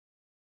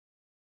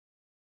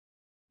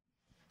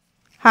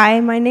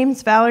Hi, my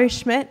name's Valerie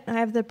Schmidt. I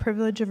have the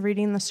privilege of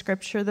reading the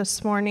scripture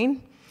this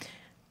morning.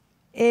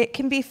 It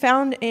can be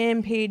found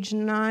in page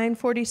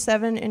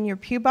 947 in your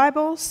pew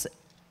Bibles,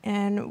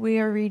 and we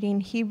are reading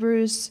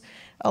Hebrews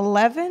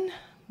 11,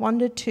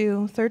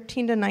 1-2,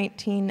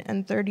 13-19,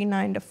 and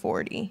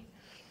 39-40.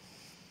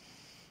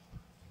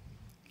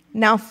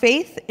 Now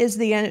faith is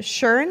the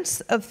assurance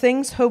of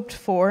things hoped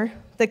for,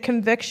 the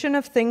conviction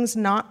of things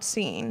not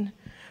seen.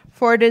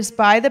 For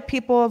by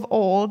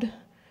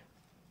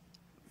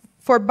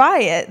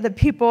it the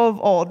people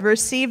of old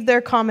received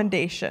their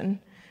commendation.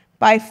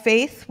 By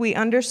faith we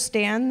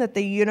understand that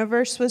the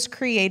universe was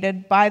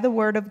created by the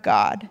word of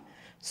God,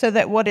 so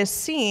that what is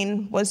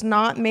seen was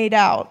not made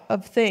out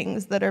of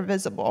things that are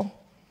visible.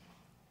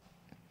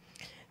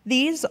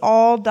 These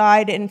all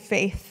died in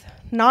faith,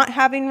 not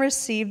having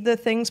received the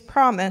things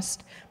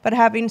promised, but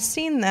having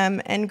seen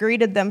them and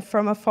greeted them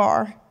from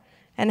afar,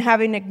 and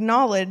having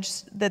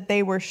acknowledged that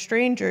they were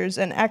strangers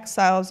and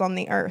exiles on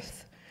the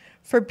earth.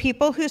 For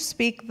people who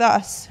speak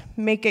thus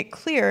make it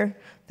clear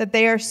that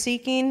they are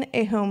seeking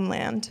a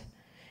homeland.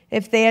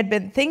 If they had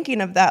been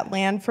thinking of that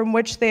land from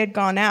which they had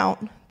gone out,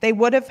 they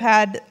would have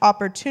had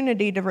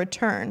opportunity to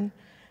return.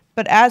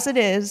 But as it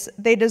is,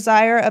 they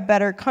desire a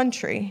better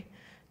country,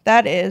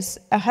 that is,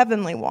 a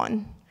heavenly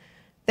one.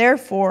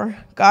 Therefore,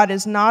 God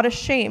is not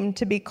ashamed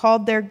to be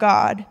called their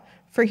God,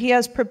 for he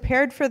has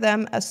prepared for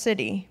them a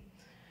city.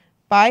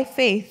 By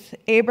faith,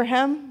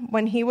 Abraham,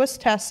 when he was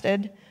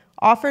tested,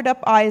 offered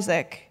up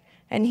Isaac,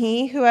 and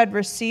he who had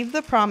received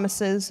the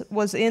promises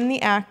was in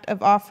the act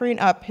of offering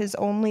up his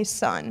only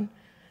son,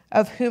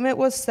 of whom it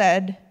was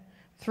said,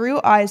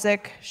 "Through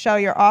Isaac shall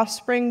your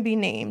offspring be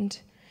named."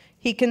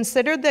 He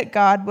considered that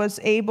God was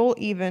able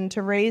even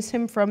to raise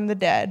him from the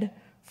dead,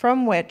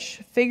 from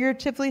which,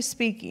 figuratively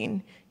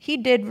speaking, he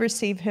did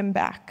receive him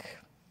back.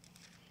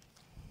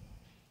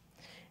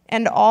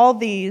 And all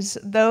these,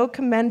 though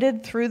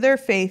commended through their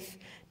faith,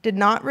 did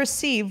not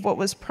receive what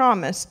was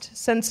promised,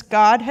 since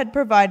God had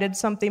provided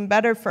something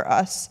better for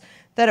us,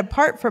 that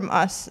apart from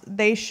us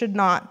they should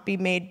not be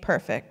made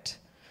perfect.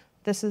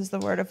 This is the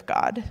word of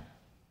God.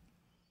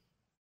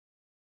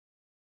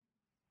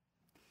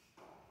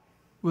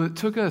 Well, it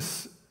took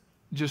us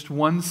just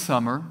one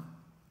summer,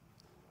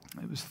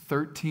 it was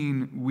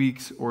 13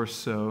 weeks or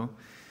so,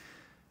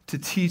 to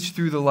teach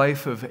through the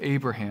life of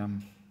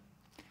Abraham.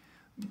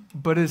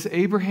 But as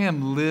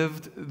Abraham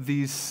lived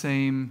these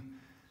same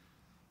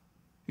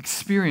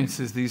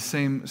experiences, these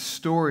same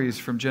stories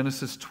from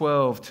Genesis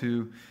 12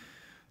 to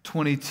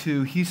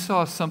 22, he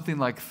saw something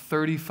like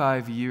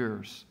 35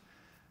 years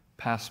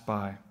pass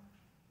by.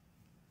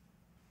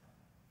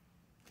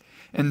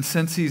 And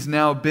since he's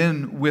now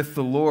been with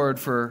the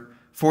Lord for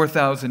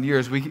 4,000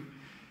 years, we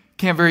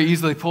can't very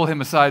easily pull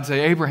him aside and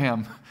say,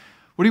 "Abraham,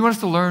 what do you want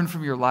us to learn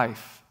from your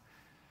life?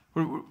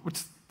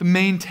 What's the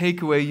main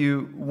takeaway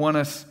you want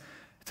us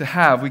to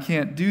have?" We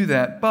can't do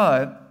that,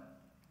 but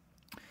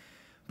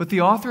the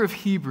author of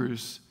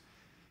Hebrews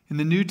in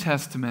the New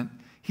Testament,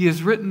 he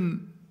has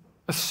written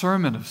a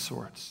sermon of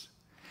sorts.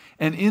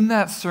 And in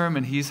that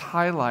sermon, he's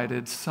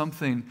highlighted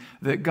something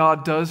that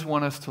God does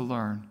want us to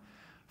learn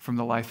from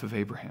the life of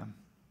Abraham.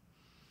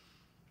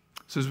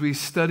 So as we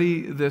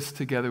study this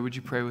together, would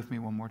you pray with me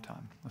one more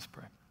time? Let's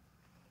pray.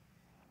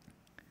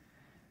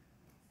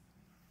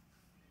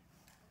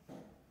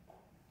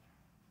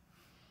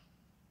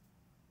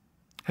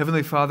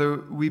 Heavenly Father,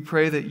 we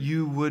pray that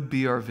you would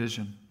be our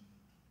vision,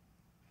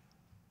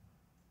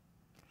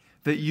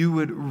 that you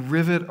would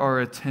rivet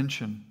our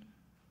attention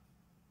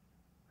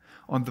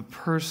on the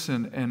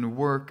person and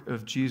work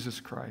of Jesus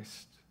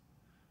Christ.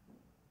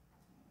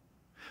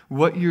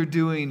 What you're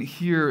doing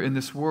here in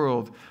this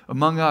world,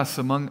 among us,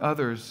 among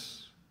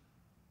others,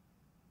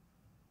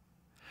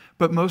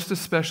 but most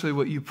especially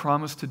what you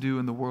promise to do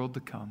in the world to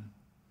come.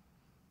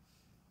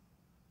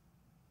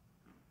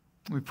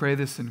 We pray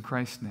this in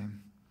Christ's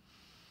name.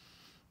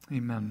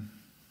 Amen.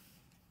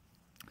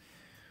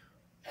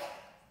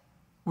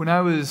 When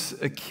I was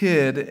a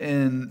kid,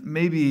 and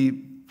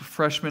maybe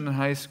freshman in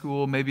high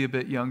school, maybe a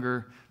bit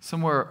younger,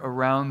 somewhere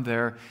around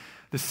there,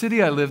 the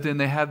city I lived in,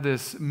 they had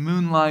this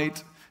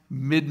moonlight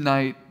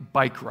midnight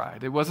bike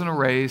ride. It wasn't a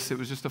race, it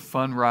was just a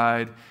fun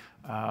ride.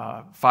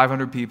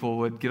 500 people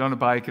would get on a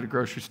bike at a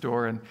grocery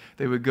store, and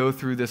they would go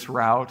through this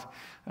route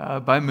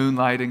by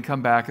moonlight and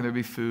come back, and there'd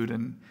be food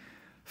and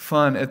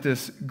fun at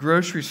this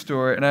grocery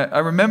store. And I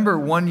remember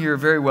one year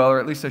very well, or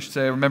at least I should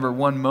say I remember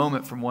one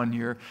moment from one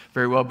year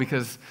very well,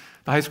 because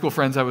the high school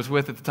friends I was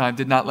with at the time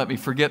did not let me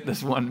forget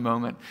this one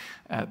moment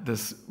at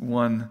this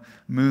one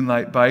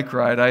moonlight bike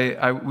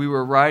ride. We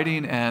were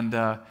riding and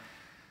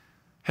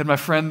had my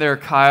friend there,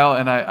 Kyle,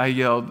 and I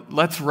yelled,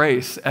 "Let's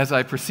race," as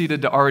I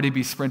proceeded to already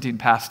be sprinting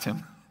past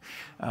him,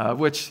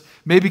 which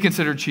may be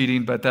considered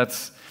cheating, but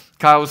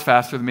Kyle was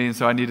faster than me, and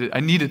so I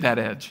needed that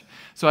edge.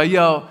 So I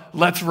yell,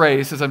 "Let's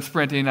race," as I'm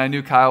sprinting. I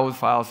knew Kyle would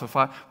follow, so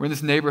we're in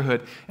this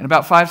neighborhood, and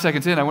about 5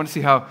 seconds in, I want to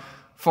see how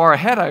far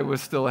ahead I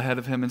was still ahead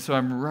of him, and so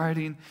I'm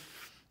riding,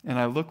 and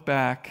I look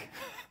back.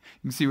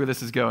 You can see where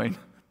this is going,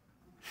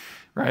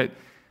 right?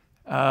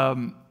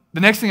 The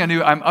next thing I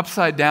knew, I'm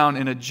upside down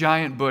in a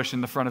giant bush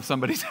in the front of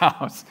somebody's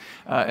house.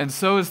 And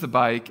so is the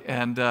bike.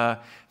 And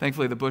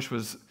thankfully, the bush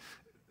was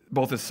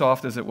both as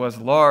soft as it was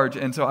large.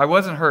 And so I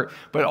wasn't hurt.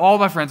 But all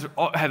my friends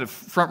had a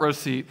front row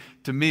seat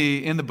to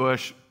me in the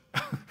bush,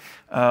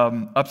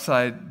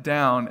 upside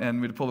down,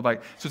 and we had to pull the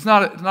bike. So it's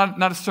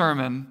not a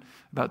sermon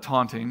about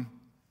taunting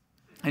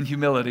and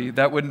humility.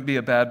 That wouldn't be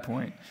a bad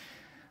point.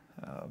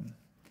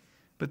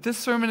 But this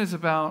sermon is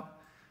about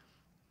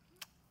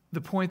the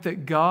point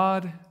that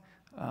God...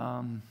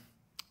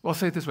 I'll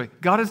say it this way.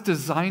 God has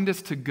designed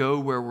us to go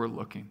where we're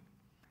looking.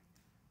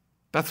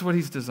 That's what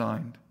he's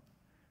designed.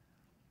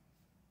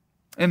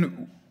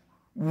 And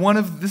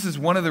this is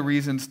one of the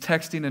reasons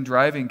texting and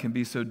driving can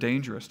be so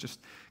dangerous, just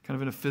kind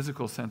of in a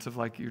physical sense of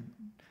like you're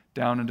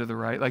down and to the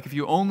right. Like if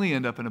you only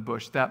end up in a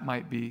bush, that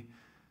might be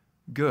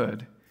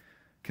good,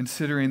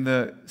 considering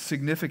the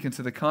significance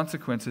of the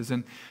consequences.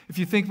 And if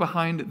you think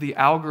behind the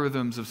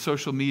algorithms of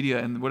social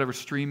media and whatever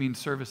streaming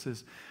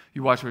services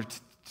you watch, or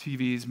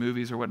TVs,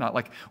 movies, or whatnot.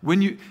 Like when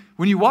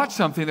you watch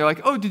something, they're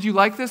like, "Oh, did you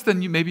like this?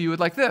 Then maybe you would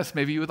like this.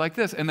 Maybe you would like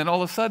this." And then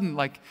all of a sudden,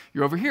 like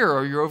you're over here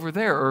or you're over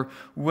there, or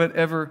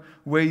whatever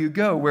way you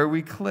go, where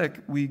we click,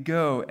 we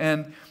go.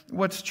 And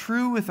what's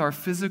true with our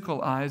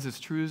physical eyes is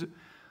true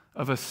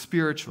of us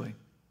spiritually.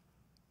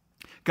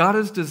 God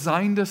has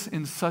designed us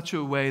in such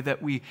a way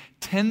that we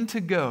tend to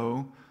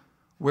go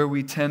where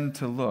we tend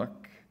to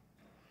look.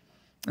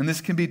 And this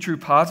can be true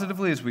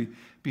positively as we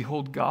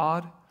behold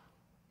God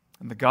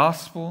and the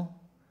gospel,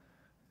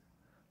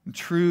 and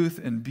truth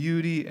and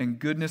beauty and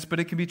goodness, but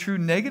it can be true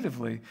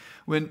negatively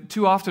when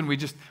too often we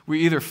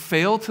either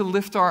fail to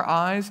lift our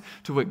eyes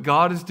to what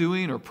God is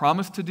doing or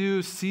promise to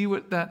do,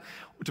 to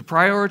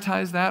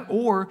prioritize that,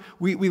 or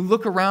we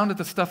look around at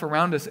the stuff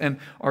around us and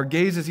our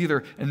gaze is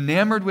either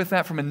enamored with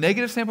that from a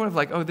negative standpoint of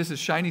like, oh, this is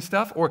shiny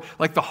stuff, or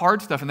like the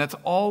hard stuff, and that's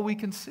all we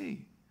can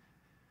see.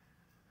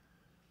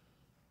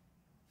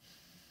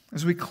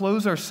 As we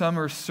close our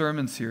summer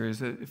sermon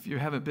series, if you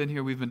haven't been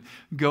here, we've been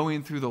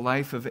going through the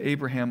life of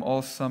Abraham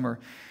all summer.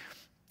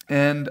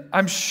 And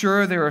I'm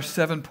sure there are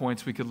 7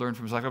 points we could learn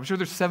from his life. I'm sure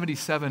there's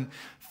 77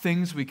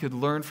 things we could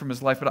learn from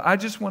his life. But I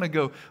just want to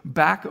go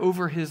back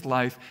over his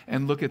life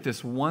and look at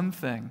this one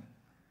thing.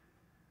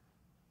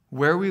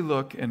 Where we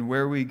look and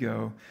where we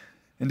go.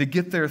 And to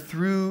get there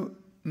through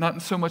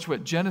not so much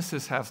what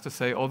Genesis has to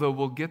say, although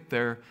we'll get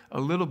there a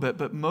little bit,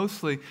 but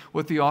mostly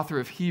what the author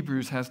of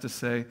Hebrews has to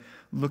say,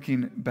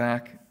 looking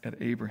back at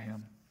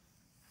Abraham.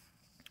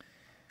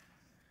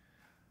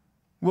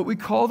 What we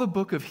call the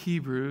book of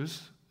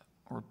Hebrews,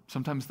 or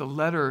sometimes the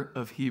letter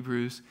of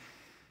Hebrews,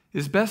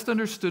 is best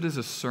understood as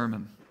a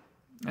sermon.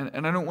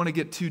 And I don't want to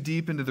get too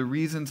deep into the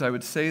reasons I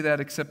would say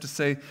that, except to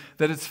say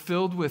that it's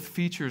filled with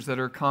features that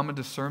are common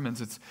to sermons.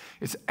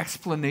 It's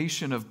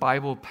explanation of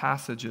Bible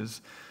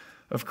passages.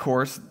 Of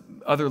course,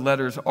 other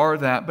letters are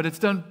that, but it's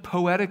done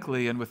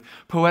poetically and with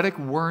poetic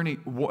wording.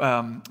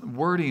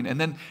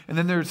 And then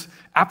there's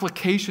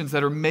applications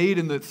that are made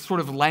in the sort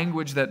of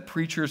language that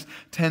preachers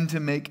tend to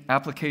make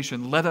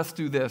application. Let us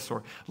do this,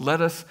 or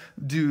let us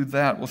do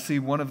that. We'll see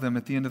one of them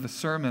at the end of the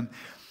sermon.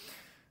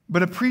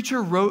 But a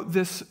preacher wrote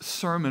this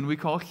sermon, we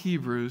call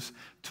Hebrews,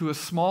 to a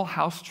small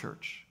house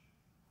church,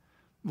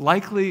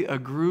 likely a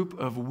group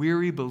of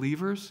weary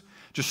believers,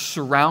 just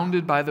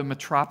surrounded by the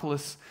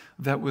metropolis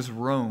that was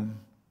Rome.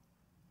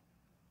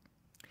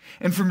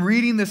 And from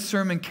reading this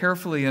sermon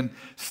carefully and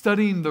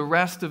studying the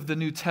rest of the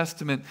New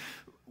Testament,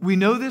 we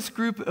know this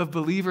group of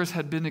believers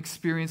had been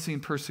experiencing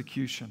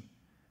persecution.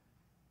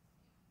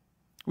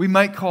 We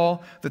might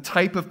call the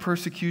type of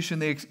persecution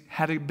they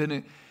had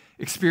been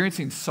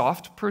experiencing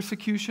soft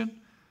persecution.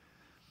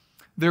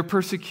 Their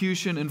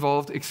persecution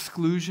involved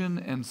exclusion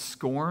and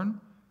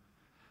scorn.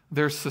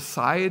 Their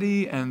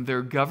society and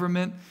their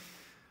government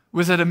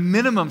was at a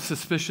minimum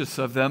suspicious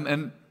of them,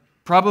 and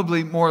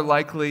probably more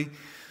likely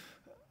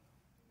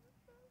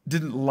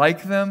didn't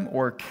like them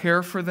or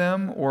care for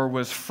them or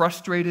was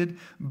frustrated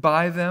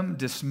by them,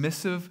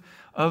 dismissive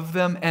of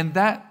them. And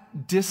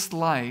that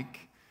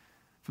dislike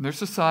from their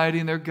society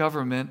and their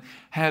government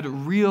had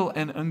real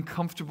and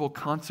uncomfortable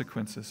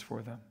consequences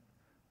for them.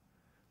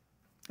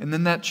 And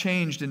then that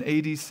changed in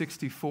AD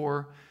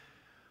 64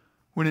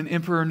 when an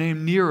emperor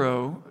named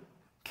Nero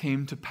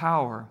came to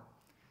power.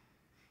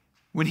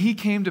 When he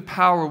came to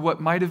power,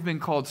 what might have been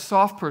called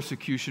soft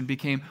persecution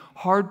became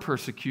hard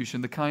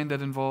persecution, the kind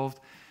that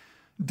involved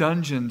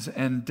dungeons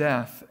and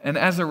death. And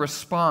as a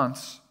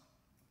response,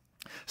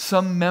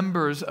 some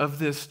members of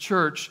this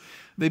church,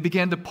 they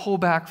began to pull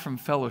back from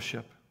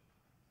fellowship.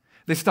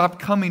 They stopped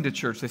coming to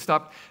church. They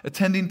stopped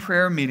attending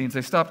prayer meetings.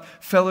 They stopped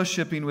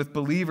fellowshipping with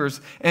believers.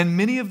 And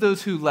many of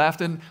those who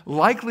left, and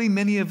likely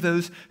many of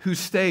those who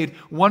stayed,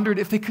 wondered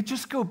if they could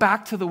just go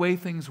back to the way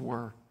things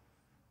were.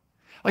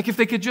 Like if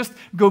they could just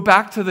go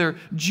back to their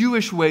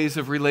Jewish ways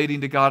of relating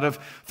to God,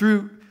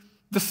 through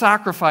the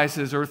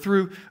sacrifices or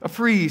through a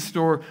priest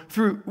or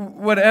through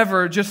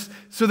whatever, just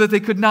so that they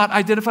could not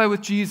identify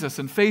with Jesus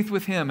and faith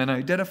with him and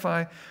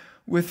identify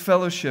with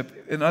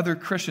fellowship and other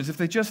Christians. If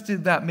they just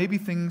did that, maybe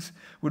things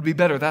would be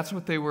better. That's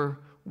what they were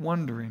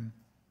wondering.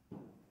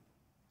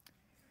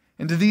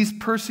 And to these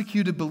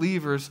persecuted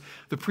believers,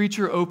 the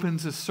preacher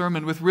opens his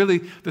sermon with really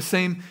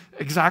the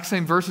exact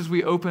same verses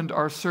we opened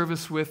our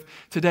service with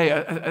today,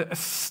 a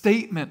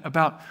statement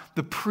about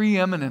the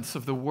preeminence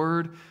of the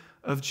word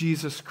of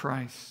Jesus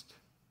Christ.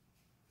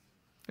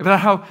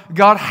 About how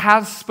God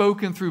has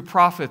spoken through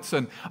prophets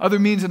and other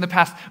means in the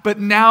past, but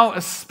now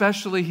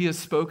especially he has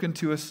spoken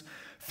to us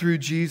through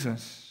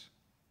Jesus.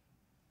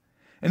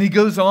 And he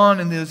goes on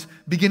in this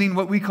beginning,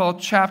 what we call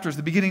chapters,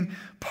 the beginning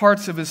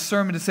parts of his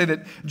sermon, to say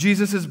that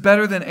Jesus is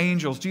better than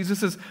angels.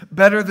 Jesus is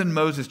better than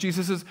Moses.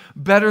 Jesus is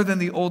better than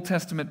the Old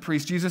Testament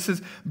priests. Jesus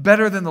is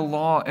better than the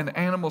law and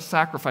animal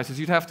sacrifices.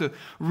 You'd have to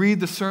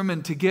read the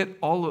sermon to get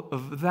all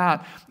of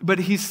that. But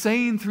he's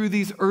saying through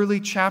these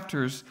early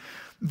chapters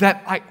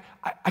that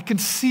I can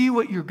see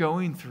what you're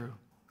going through.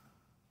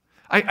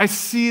 I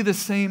see the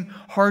same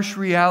harsh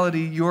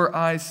reality your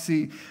eyes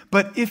see.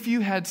 But if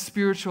you had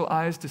spiritual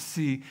eyes to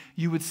see,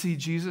 you would see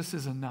Jesus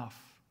is enough.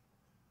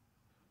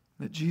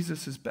 That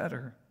Jesus is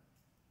better.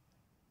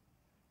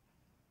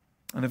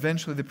 And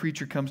eventually the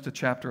preacher comes to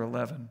chapter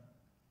 11,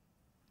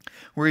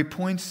 where he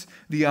points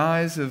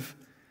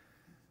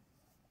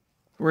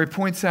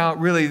out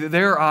really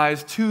their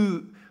eyes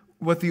to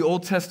what the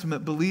Old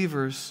Testament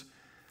believers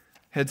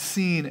had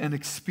seen and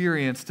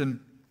experienced. And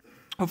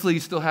hopefully you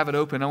still have it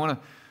open. I want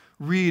to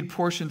read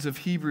portions of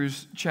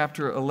Hebrews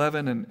chapter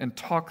 11 and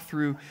talk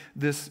through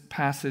this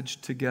passage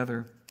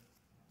together.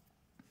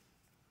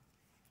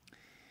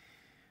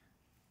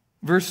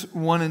 Verse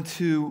 1 and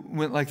 2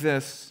 went like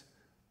this.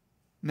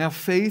 Now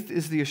faith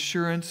is the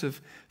assurance of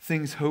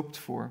things hoped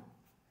for,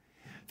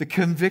 the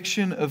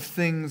conviction of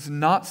things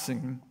not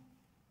seen.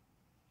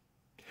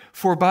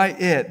 For by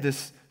it,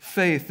 this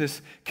faith,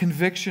 this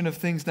conviction of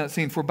things not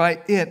seen, for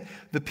by it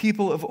the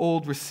people of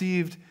old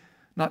received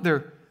not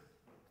their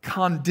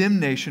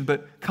condemnation,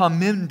 but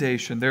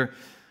commendation.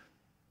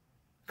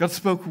 God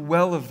spoke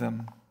well of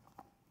them.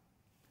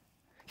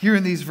 Here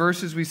in these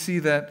verses, we see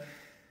that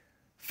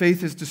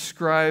faith is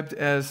described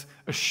as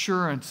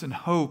assurance and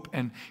hope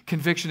and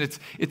conviction. It's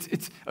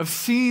of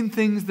seeing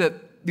things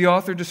that the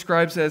author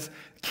describes as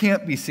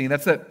can't be seen.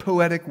 That's that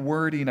poetic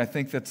wording, I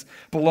think, that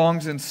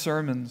belongs in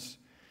sermons.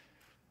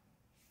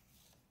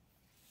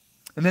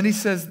 And then he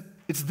says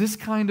it's this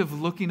kind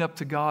of looking up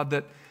to God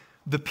that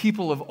the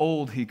people of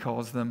old, he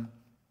calls them,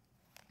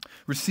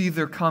 receive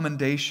their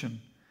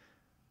commendation.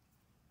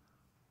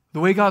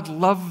 The way God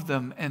loved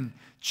them and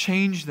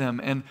changed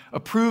them and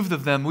approved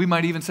of them, we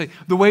might even say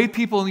the way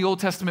people in the Old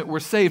Testament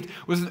were saved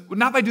was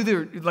not by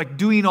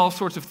doing all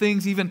sorts of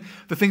things, even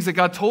the things that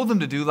God told them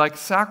to do, like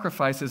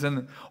sacrifices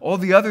and all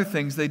the other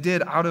things they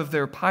did out of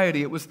their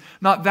piety. It was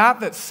not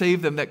that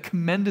saved them, that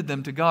commended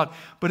them to God,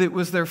 but it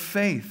was their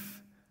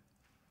faith.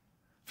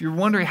 If you're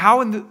wondering how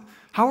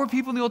are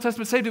people in the Old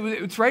Testament saved,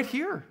 it's right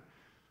here.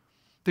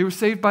 They were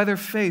saved by their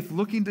faith,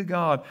 looking to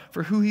God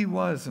for who he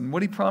was and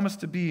what he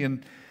promised to be.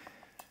 And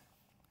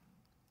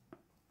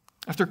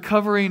after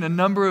covering a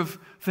number of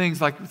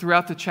things like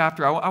throughout the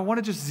chapter, I want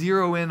to just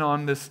zero in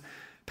on this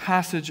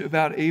passage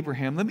about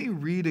Abraham. Let me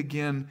read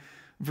again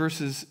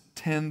verses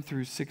 10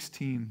 through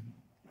 16.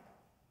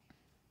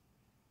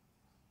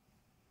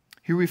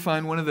 Here we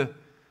find one of the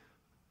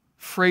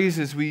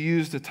phrases we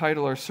used to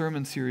title our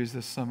sermon series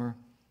this summer.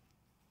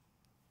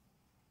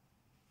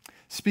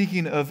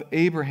 Speaking of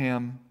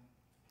Abraham,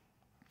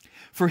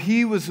 for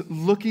he was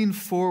looking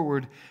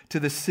forward to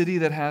the city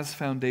that has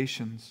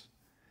foundations,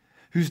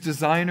 whose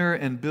designer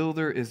and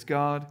builder is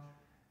God.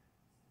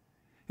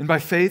 And by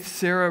faith,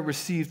 Sarah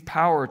received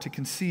power to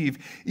conceive,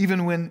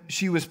 even when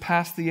she was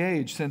past the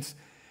age, since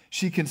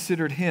she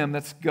considered him,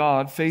 that's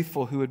God,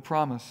 faithful who had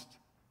promised.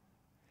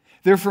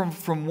 Therefore,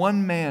 from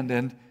one man,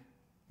 and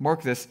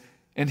mark this,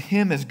 and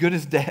him as good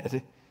as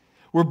dead,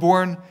 were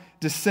born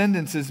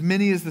descendants as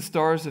many as the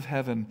stars of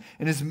heaven,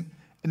 and as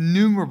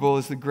innumerable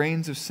as the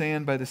grains of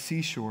sand by the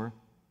seashore.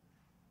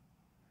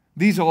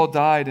 These all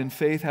died in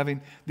faith,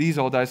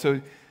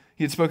 So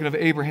he had spoken of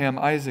Abraham,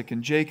 Isaac,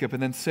 and Jacob,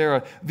 and then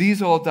Sarah.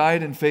 These all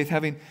died in faith,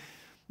 having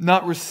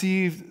not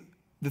received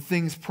the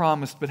things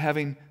promised, but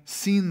having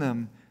seen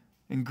them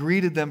and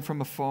greeted them from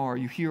afar.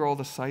 You hear all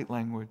the sight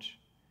language.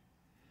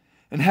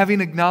 And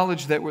having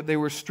acknowledged that they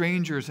were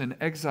strangers and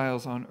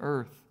exiles on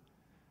earth.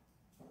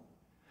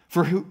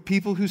 For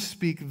people who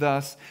speak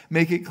thus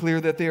make it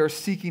clear that they are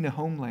seeking a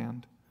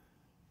homeland.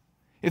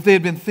 If they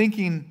had been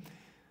thinking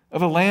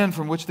of a land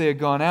from which they had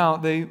gone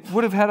out, they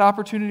would have had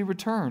opportunity to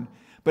return.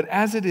 But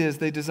as it is,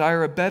 they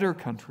desire a better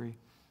country,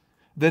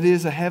 that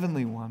is, a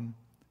heavenly one.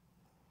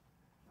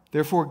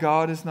 Therefore,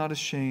 God is not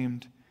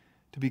ashamed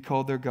to be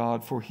called their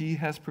God, for he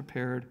has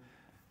prepared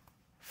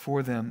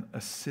for them a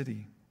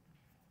city.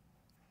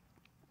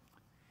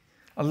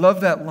 I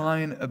love that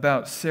line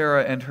about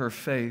Sarah and her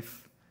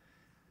faith.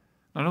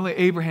 Not only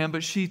Abraham,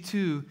 but she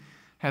too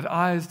had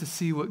eyes to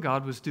see what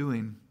God was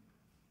doing.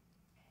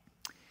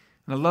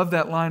 And I love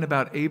that line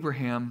about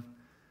Abraham.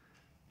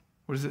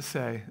 What does it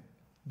say?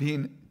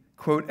 Being,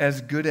 quote,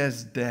 as good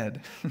as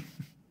dead.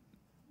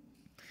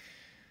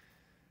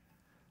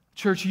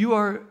 Church, you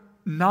are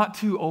not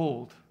too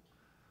old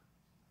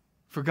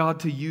for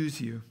God to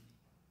use you.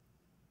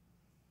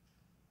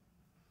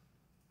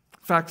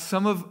 fact,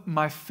 some of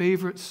my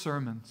favorite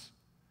sermons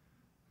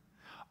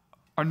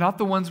are not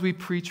the ones we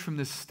preach from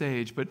this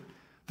stage, but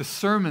the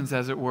sermons,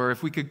 as it were,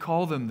 if we could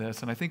call them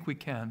this, and I think we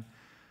can,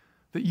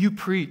 that you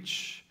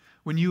preach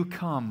when you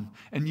come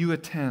and you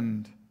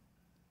attend.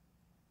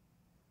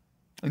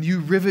 And you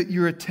rivet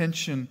your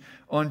attention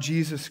on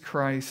Jesus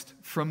Christ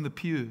from the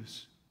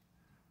pews.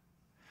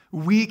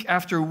 Week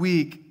after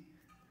week,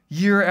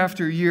 year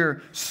after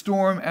year,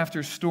 storm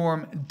after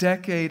storm,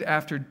 decade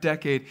after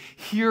decade,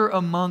 here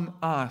among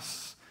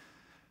us,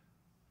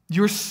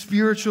 your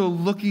spiritual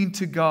looking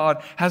to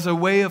God has a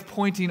way of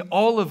pointing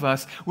all of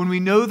us, when we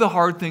know the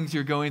hard things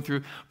you're going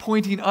through,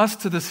 pointing us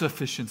to the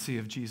sufficiency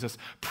of Jesus,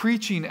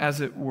 preaching,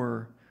 as it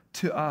were,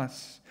 to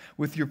us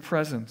with your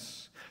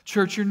presence.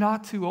 Church, you're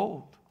not too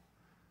old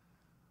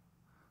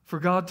for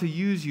God to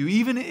use you,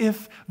 even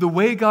if the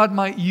way God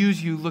might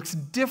use you looks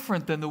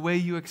different than the way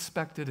you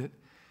expected it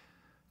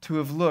to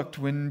have looked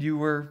when you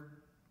were,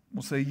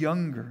 we'll say,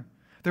 younger.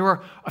 There are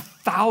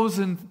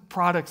 1,000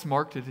 products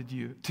marketed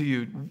to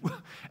you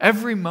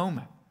every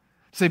moment.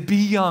 Say, be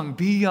young,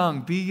 be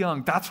young, be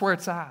young. That's where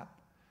it's at.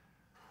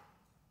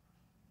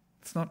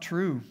 It's not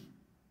true.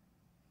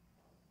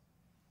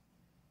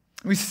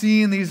 We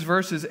see in these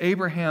verses,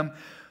 Abraham,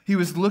 he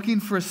was looking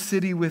for a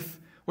city with,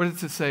 what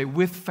does it say?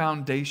 With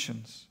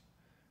foundations.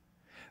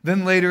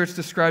 Then later it's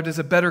described as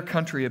a better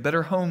country, a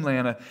better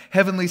homeland, a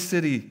heavenly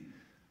city,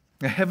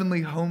 a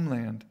heavenly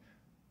homeland.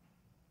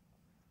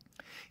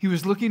 He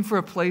was looking for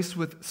a place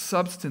with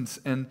substance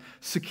and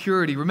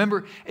security.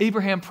 Remember,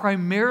 Abraham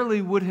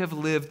primarily would have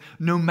lived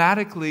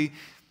nomadically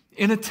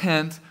in a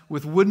tent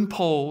with wooden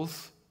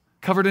poles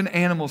covered in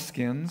animal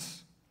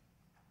skins.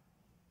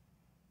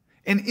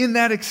 And in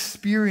that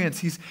experience,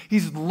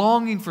 he's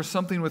longing for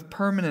something with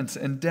permanence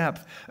and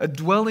depth, a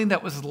dwelling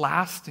that was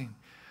lasting,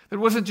 that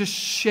wasn't just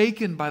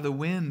shaken by the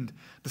wind,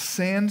 the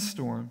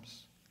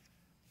sandstorms.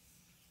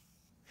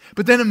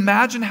 But then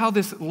imagine how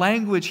this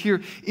language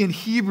here in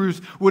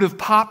Hebrews would have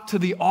popped to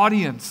the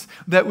audience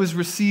that was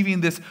receiving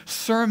this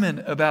sermon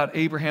about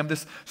Abraham,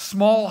 this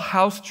small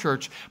house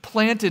church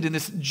planted in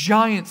this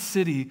giant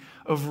city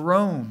of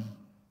Rome.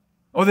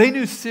 Oh, they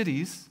knew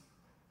cities.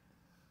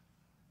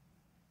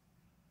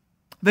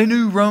 They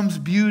knew Rome's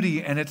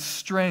beauty and its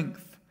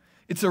strength,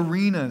 its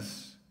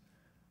arenas.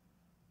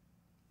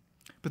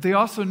 But they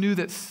also knew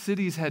that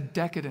cities had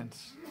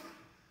decadence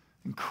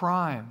and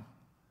crime,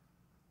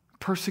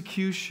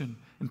 persecution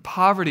and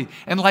poverty.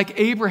 And like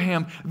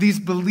Abraham, these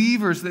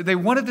believers, they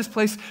wanted this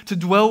place to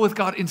dwell with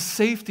God in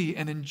safety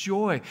and in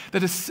joy.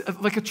 That is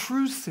like a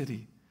true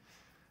city.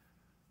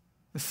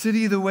 A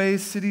city the way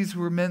cities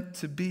were meant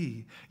to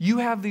be. You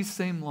have these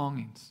same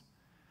longings.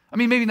 I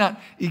mean, maybe not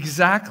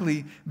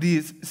exactly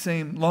these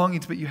same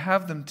longings, but you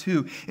have them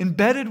too.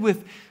 Embedded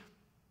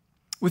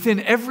within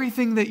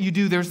everything that you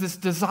do, there's this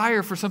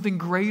desire for something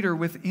greater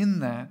within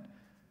that.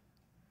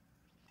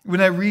 When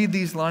I read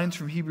these lines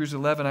from Hebrews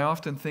 11, I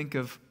often think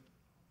of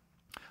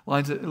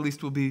lines that at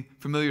least will be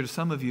familiar to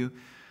some of you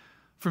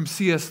from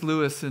C.S.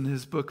 Lewis in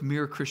his book,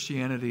 Mere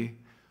Christianity.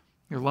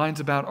 They're lines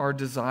about our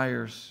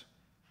desires.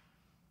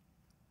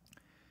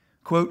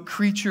 Quote,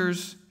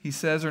 creatures, he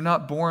says, are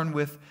not born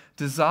with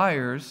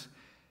desires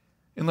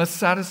unless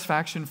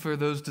satisfaction for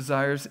those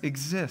desires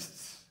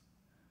exists.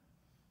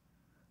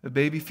 A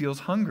baby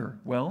feels hunger.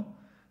 Well,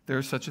 there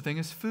is such a thing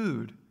as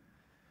food.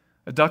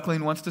 A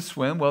duckling wants to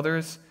swim. Well, there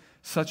is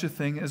such a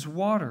thing as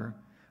water.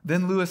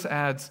 Then Lewis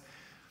adds,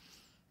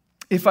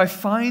 if I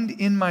find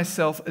in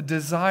myself a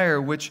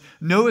desire which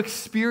no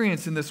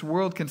experience in this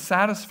world can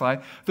satisfy,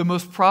 the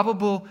most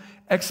probable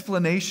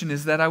explanation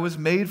is that I was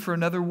made for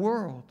another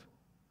world.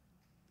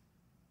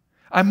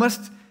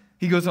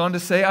 He goes on to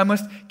say, I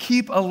must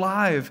keep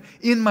alive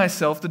in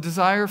myself the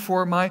desire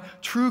for my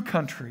true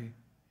country,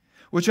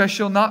 which I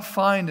shall not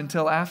find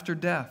until after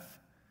death.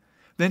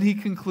 Then he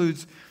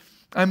concludes,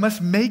 I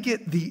must make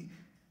it the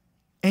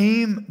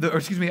main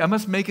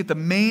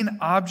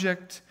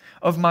object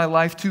of my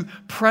life to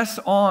press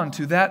on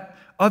to that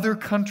other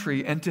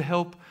country and to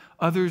help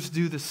others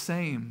do the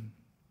same.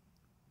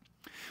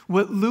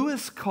 What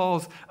Lewis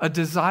calls a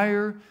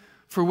desire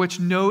for which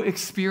no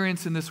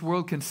experience in this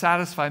world can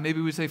satisfy, maybe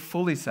we say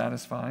fully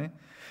satisfy,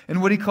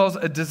 and what he calls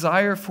a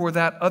desire for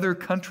that other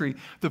country,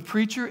 the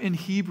preacher in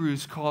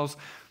Hebrews calls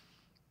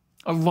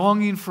a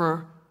longing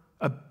for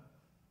a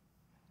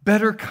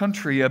better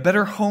country, a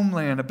better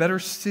homeland, a better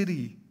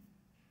city.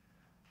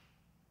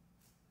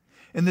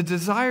 And the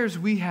desires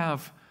we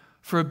have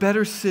for a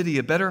better city,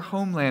 a better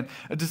homeland,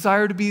 a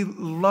desire to be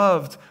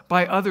loved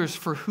by others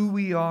for who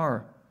we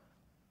are,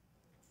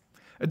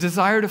 a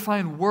desire to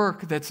find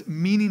work that's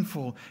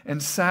meaningful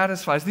and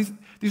satisfies.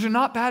 These are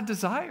not bad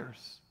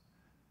desires.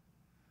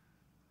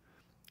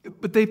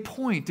 But they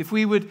point, if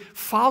we would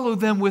follow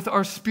them with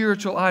our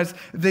spiritual eyes,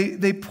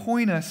 they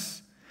point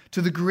us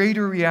to the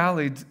greater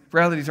realities,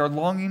 our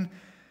longing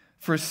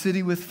for a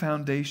city with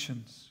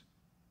foundations.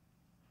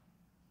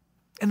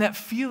 And that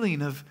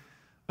feeling of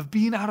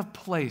being out of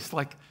place,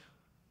 like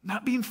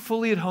not being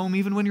fully at home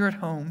even when you're at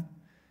home.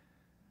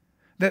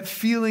 That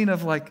feeling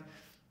of like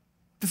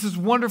This is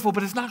wonderful,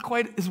 but it's not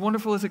quite as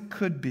wonderful as it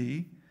could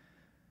be.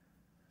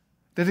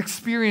 That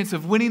experience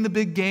of winning the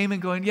big game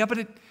and going, yeah, but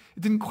it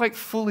didn't quite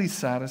fully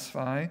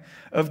satisfy,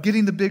 of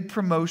getting the big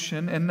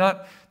promotion and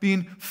not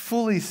being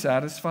fully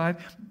satisfied,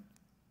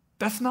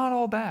 that's not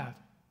all bad.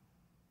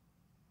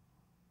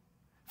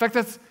 In fact,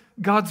 that's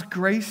God's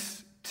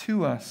grace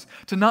to us,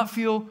 to not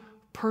feel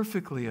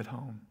perfectly at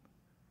home.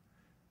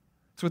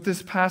 It's what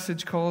this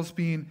passage calls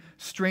being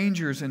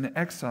strangers and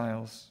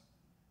exiles.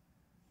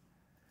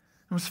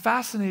 And what's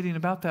fascinating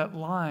about that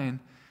line,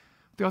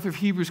 the author of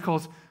Hebrews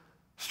calls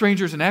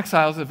strangers and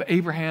exiles of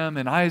Abraham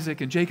and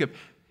Isaac and Jacob.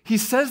 He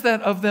says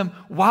that of them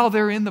while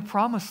they're in the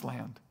promised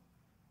land.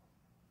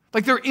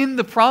 Like they're in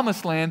the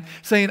promised land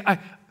saying,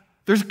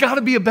 there's got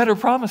to be a better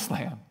promised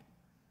land.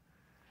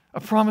 A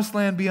promised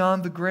land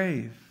beyond the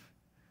grave.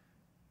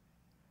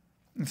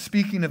 And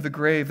speaking of the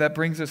grave, that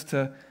brings us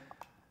to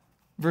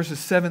verses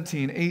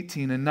 17,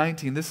 18, and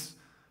 19. This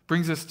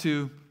brings us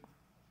to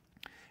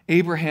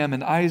Abraham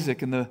and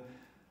Isaac and the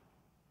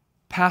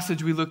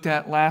passage we looked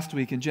at last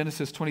week in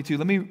Genesis 22.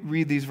 Let me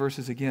read these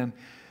verses again.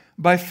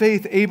 By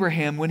faith,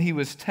 Abraham, when he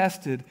was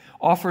tested,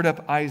 offered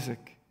up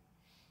Isaac.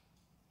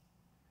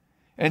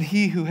 And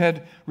he who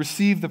had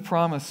received the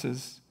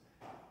promises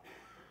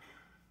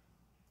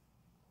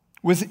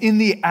was in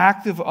the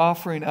act of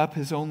offering up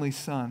his only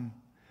son,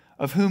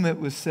 of whom it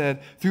was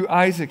said, through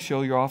Isaac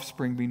shall your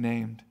offspring be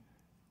named.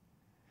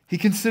 He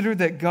considered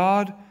that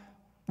God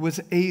was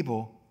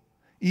able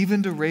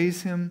even to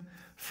raise him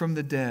from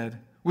the dead,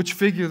 which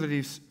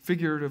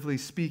figuratively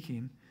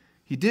speaking,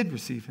 he did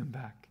receive him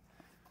back.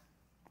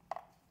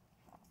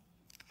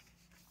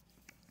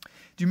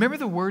 Do you remember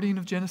the wording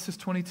of Genesis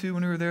 22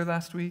 when we were there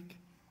last week?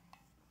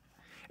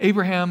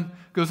 Abraham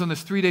goes on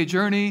this 3-day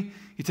journey.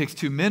 He takes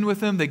 2 men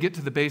with him. They get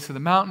to the base of the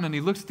mountain, and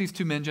he looks at these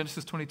 2 men,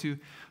 Genesis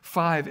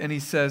 22:5, and he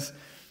says,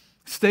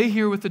 stay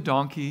here with the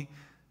donkey.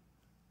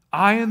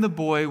 I and the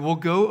boy will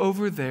go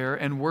over there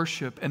and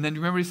worship. And then,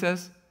 you remember what he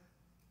says?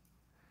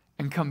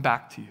 And come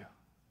back to you.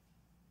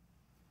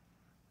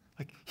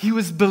 Like he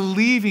was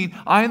believing,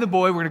 I and the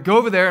boy, we're going to go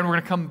over there and we're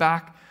going to come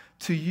back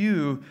to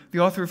you. The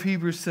author of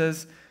Hebrews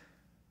says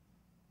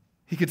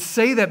he could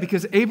say that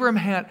because Abraham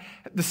had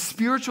the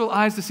spiritual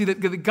eyes to see that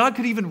God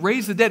could even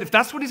raise the dead. If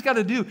that's what he's got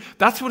to do,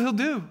 that's what he'll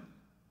do.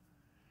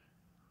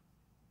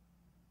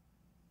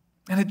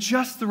 And at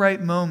just the right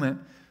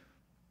moment,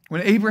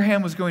 when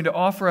Abraham was going to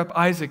offer up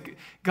Isaac,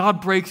 God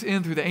breaks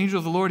in through the angel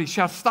of the Lord. He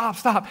shouts, stop,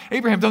 stop.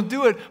 Abraham, don't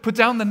do it. Put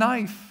down the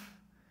knife.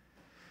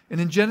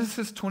 And in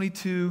Genesis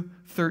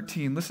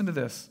 22:13, listen to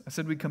this. I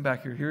said we'd come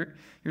back here.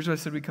 Here's what I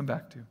said we'd come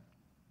back to.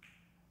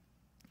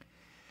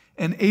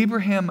 And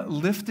Abraham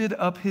lifted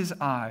up his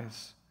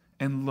eyes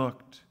and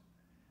looked,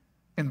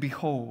 and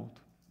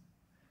behold,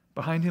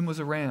 behind him was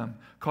a ram,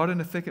 caught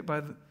in a thicket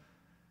by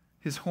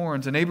his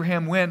horns. And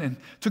Abraham went and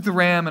took the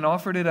ram and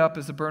offered it up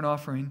as a burnt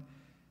offering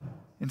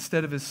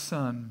instead of his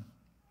son.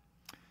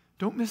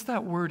 Don't miss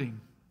that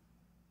wording.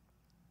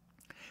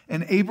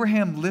 And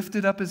Abraham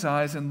lifted up his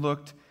eyes and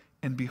looked,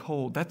 and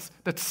behold. That's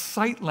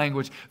sight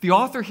language. The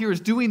author here is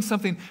doing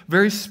something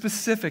very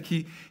specific.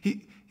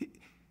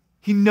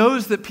 He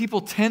knows that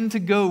people tend to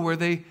go where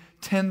they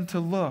tend to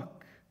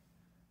look.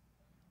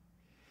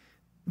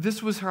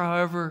 This was,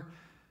 however,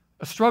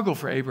 a struggle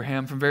for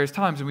Abraham from various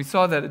times, and we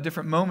saw that at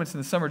different moments in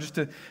the summer. Just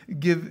to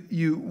give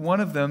you one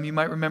of them, you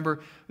might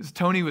remember as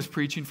Tony was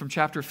preaching from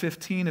chapter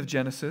 15 of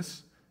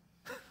Genesis.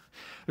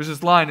 There's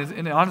this line,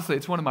 and honestly,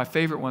 it's one of my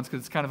favorite ones because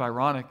it's kind of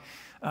ironic.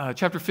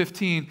 Chapter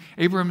 15,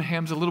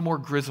 Abraham's a little more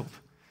grizzled.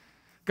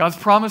 God's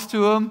promised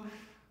to him,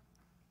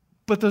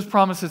 but those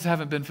promises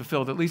haven't been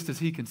fulfilled, at least as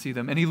he can see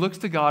them. And he looks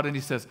to God and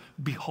he says,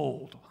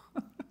 behold.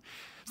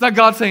 It's not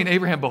God saying,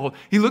 Abraham, behold.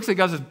 He looks at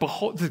God and says,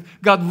 behold.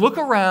 God, look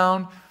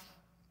around.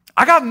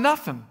 I got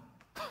nothing.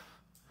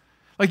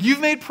 Like you've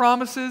made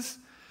promises,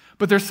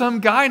 but there's some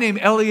guy named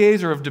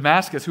Eliezer of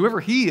Damascus, whoever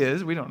he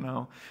is, we don't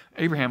know.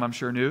 Abraham, I'm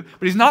sure, knew,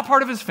 but he's not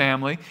part of his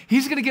family.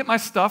 He's going to get my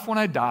stuff when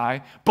I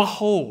die.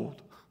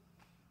 Behold.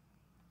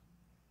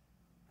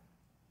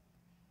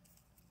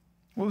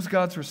 What was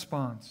God's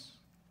response?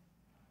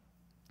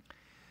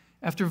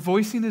 After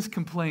voicing his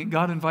complaint,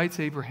 God invites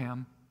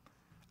Abraham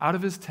out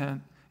of his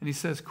tent, and he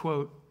says,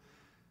 quote,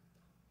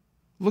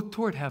 look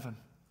toward heaven.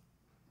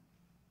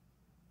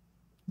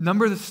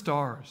 Number the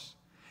stars.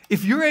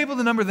 If you're able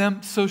to number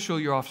them, so shall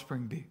your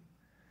offspring be.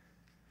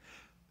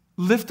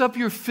 Lift up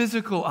your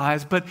physical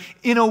eyes, but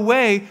in a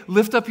way,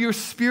 lift up your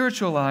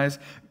spiritual eyes.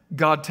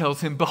 God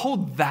tells him,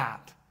 behold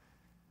that.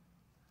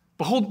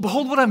 Behold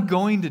what I'm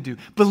going to do.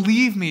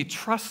 Believe me,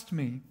 trust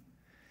me.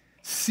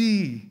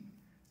 See.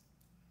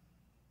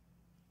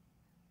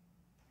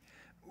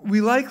 We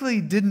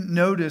likely didn't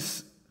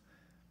notice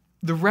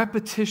the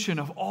repetition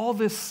of all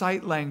this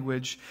sight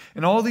language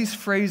and all these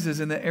phrases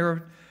in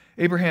the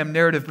Abraham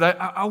narrative, but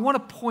I want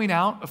to point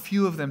out a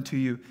few of them to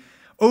you.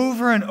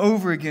 Over and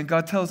over again,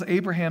 God tells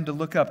Abraham to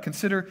look up.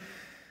 Consider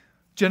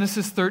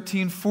Genesis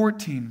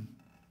 13:14.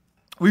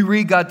 We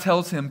read God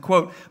tells him,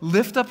 quote,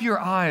 "Lift up your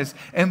eyes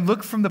and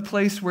look from the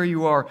place where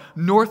you are,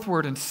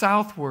 northward and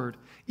southward,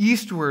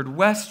 eastward,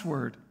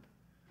 westward."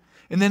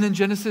 And then in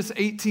Genesis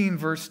 18,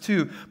 verse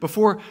 2,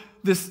 before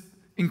this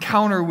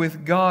encounter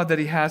with God that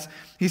he has,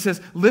 he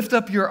says, "Lift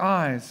up your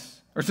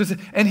eyes." Or it says,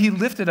 "And he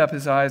lifted up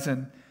his eyes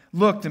and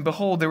looked, and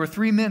behold, there were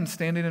 3 men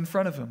standing in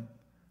front of him."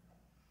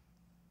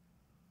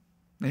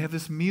 They have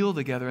this meal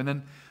together, and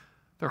then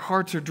their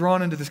hearts are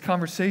drawn into this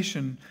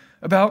conversation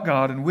about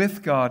God and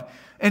with God.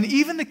 And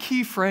even the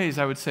key phrase,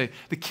 I would say,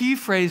 the key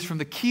phrase from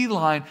the key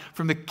line,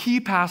 from the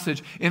key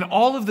passage in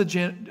all of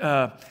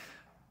the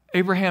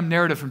Abraham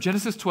narrative from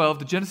Genesis 12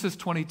 to Genesis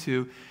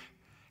 22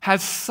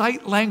 has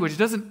sight language. It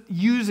doesn't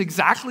use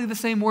exactly the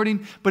same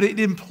wording, but it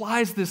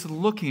implies this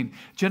looking.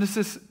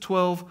 Genesis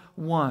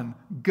 12:1,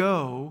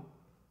 "Go,"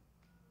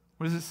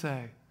 what does it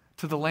say?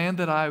 "To the land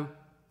that I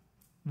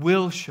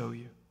will show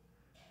you."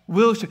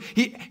 Will show.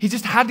 He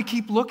just had to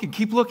keep looking,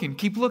 keep looking,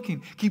 keep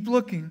looking, keep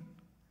looking.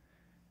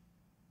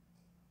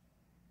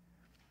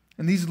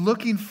 And these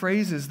looking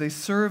phrases, they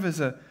serve as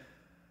a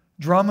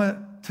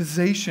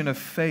dramatization of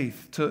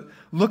faith, to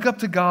look up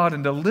to God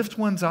and to lift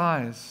one's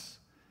eyes.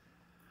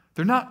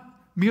 They're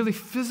not merely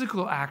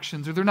physical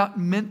actions, or they're not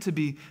meant to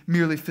be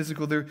merely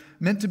physical. They're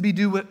meant to be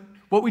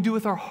what we do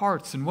with our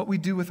hearts and what we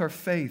do with our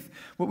faith,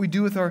 what we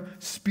do with our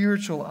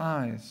spiritual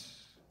eyes.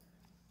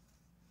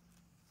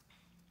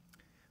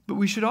 But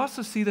we should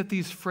also see that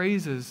these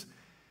phrases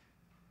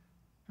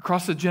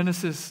across the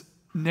Genesis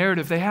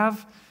narrative, they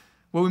have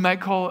what we might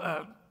call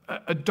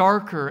a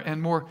darker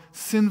and more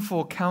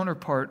sinful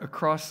counterpart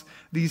across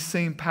these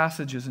same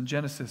passages in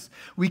Genesis.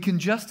 We can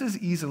just as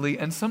easily,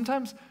 and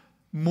sometimes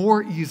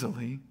more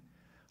easily,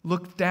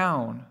 look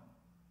down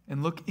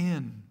and look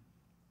in.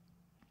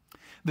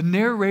 The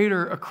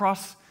narrator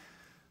across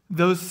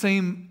those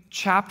same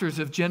chapters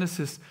of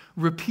Genesis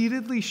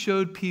repeatedly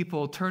showed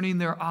people turning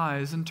their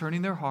eyes and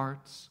turning their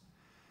hearts.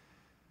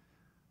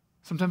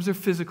 Sometimes their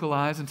physical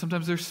eyes and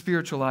sometimes their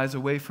spiritual eyes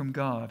away from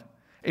God.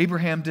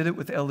 Abraham did it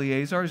with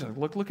Eliezer. He's like,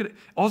 look at it.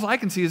 All I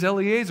can see is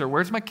Eliezer.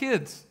 Where's my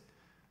kids,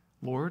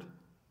 Lord?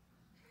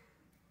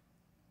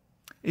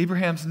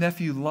 Abraham's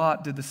nephew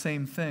Lot did the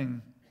same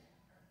thing.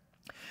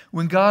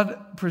 When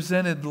God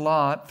presented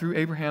Lot through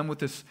Abraham with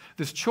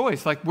this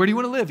choice, like, where do you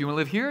want to live? You want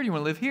to live here? Or do you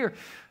want to live here?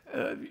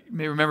 You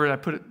may remember I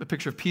put a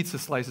picture of pizza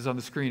slices on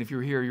the screen. If you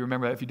were here, you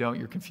remember that. If you don't,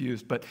 you're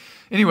confused. But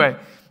anyway,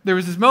 there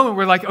was this moment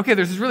where like, okay,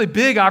 there's this really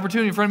big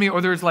opportunity in front of me,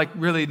 or there's like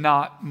really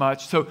not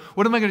much. So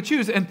what am I going to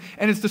choose? And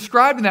it's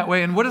described in that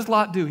way. And what does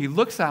Lot do? He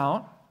looks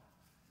out.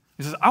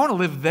 He says, I want to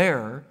live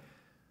there.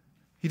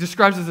 He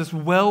describes it as this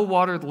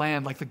well-watered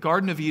land, like the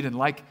Garden of Eden,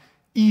 like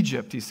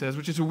Egypt, he says,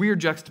 which is a weird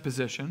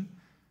juxtaposition.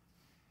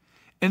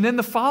 And then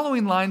the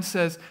following line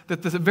says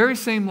that the very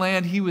same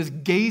land he was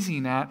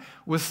gazing at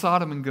was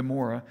Sodom and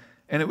Gomorrah,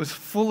 and it was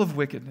full of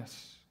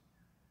wickedness.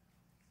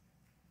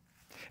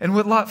 And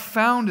what Lot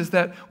found is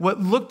that what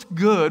looked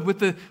good with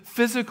the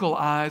physical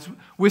eyes,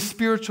 with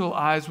spiritual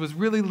eyes, was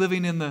really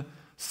living in the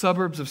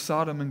suburbs of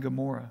Sodom and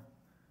Gomorrah.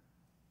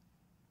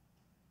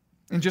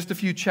 And just a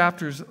few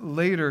chapters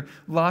later,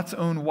 Lot's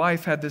own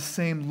wife had this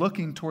same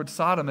looking towards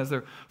Sodom as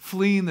they're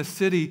fleeing the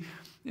city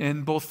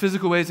in both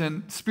physical ways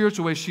and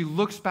spiritual ways. She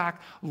looks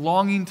back,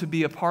 longing to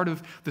be a part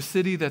of the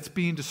city that's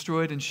being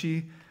destroyed, and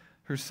she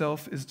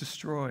herself is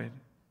destroyed.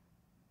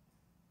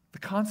 The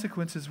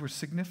consequences were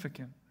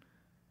significant.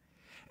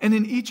 And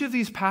in each of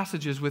these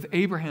passages with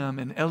Abraham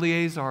and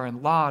Eliezer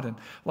and Lot and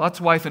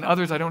Lot's wife and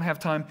others I don't have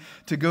time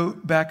to go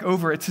back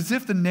over, it's as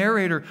if the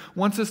narrator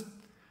wants us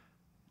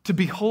to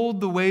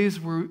behold the ways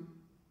we're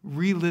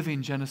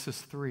reliving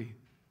Genesis 3.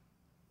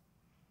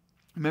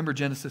 Remember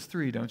Genesis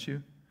 3, don't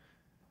you?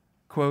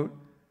 Quote,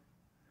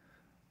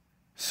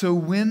 "So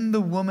when the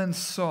woman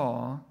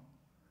saw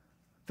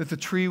that the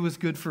tree was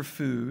good for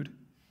food,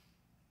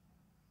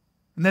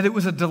 and that it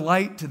was a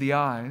delight to the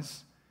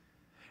eyes,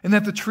 and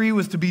that the tree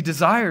was to be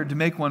desired to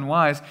make one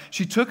wise,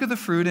 she took of the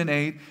fruit and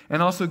ate,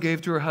 and also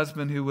gave to her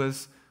husband who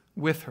was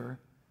with her,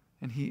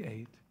 and he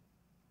ate.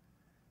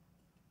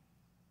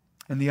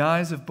 And the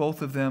eyes of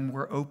both of them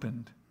were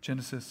opened,"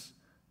 Genesis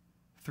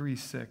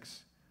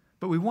 3:6.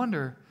 But we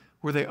wonder,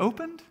 were they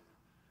opened?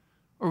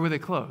 Or were they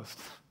closed?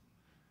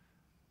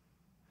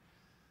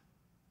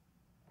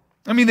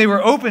 I mean, they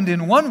were opened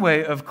in one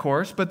way, of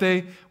course, but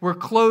they were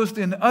closed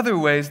in other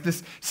ways.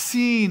 This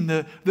seeing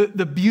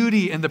the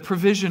beauty and the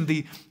provision,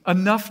 the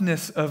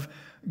enoughness of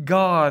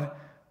God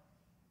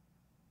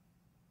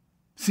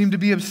seemed to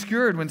be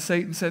obscured when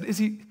Satan said,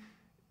 Is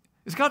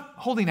God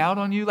holding out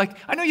on you? Like,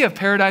 I know you have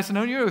paradise, I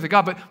know you're with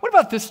God, but what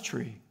about this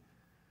tree?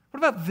 What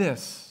about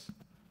this?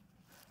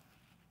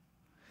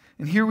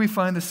 And here we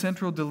find the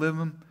central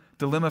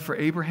dilemma for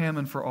Abraham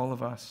and for all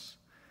of us.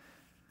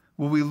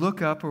 Will we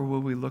look up or will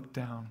we look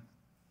down?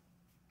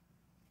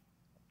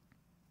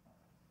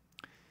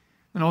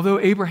 And although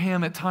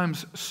Abraham at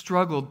times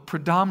struggled,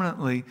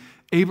 predominantly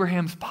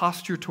Abraham's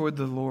posture toward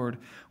the Lord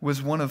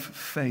was one of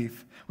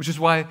faith, which is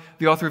why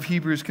the author of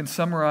Hebrews can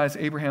summarize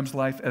Abraham's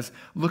life as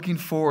looking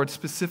forward,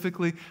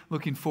 specifically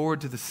looking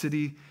forward to the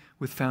city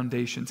with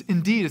foundations.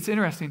 Indeed, it's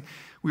interesting.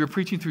 We were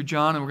preaching through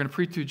John, and we're going to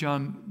preach through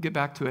John, get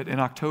back to it in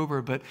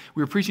October, but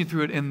we were preaching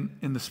through it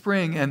in the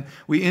spring, and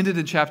we ended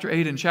in chapter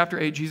 8. In chapter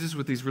 8, Jesus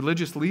with these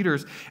religious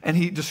leaders, and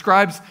he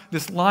describes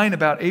this line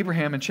about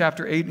Abraham in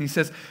chapter 8, and he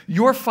says,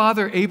 "Your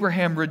father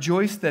Abraham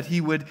rejoiced that he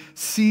would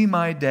see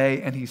my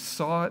day, and he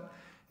saw it,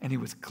 and he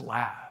was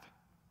glad."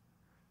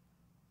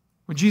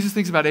 When Jesus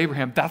thinks about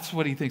Abraham, that's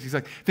what he thinks. He's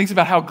like, thinks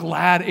about how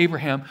glad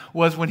Abraham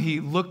was when he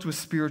looked with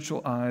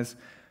spiritual eyes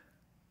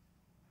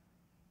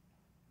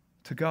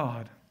to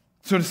God.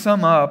 So to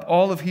sum up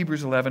all of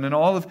Hebrews 11 and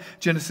all of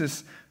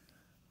Genesis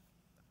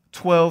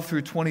 12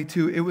 through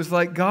 22, it was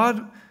like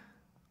God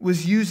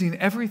was using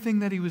everything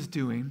that he was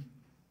doing,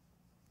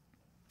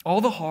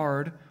 all the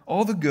hard,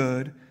 all the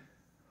good,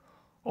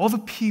 all the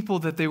people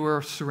that they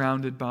were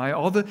surrounded by,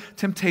 all the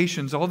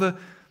temptations, all the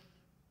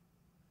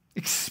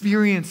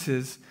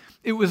experiences.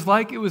 It was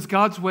like it was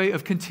God's way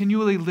of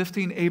continually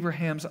lifting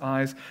Abraham's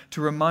eyes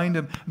to remind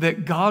him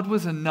that God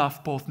was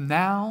enough both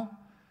now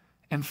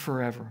and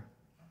forever.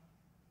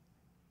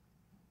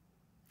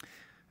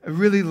 I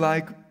really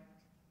like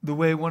the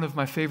way one of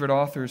my favorite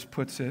authors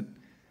puts it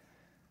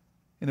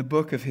in a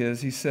book of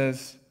his. He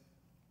says,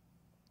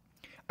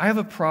 "I have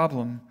a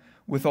problem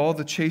with all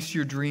the chase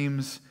your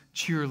dreams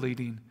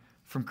cheerleading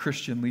from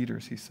Christian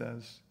leaders," he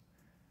says.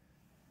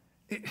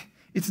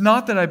 It's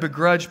not that I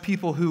begrudge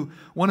people who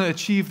want to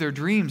achieve their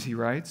dreams, he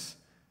writes,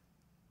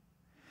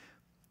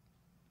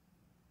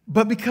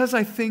 but because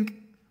I think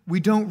we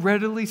don't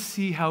readily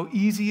see how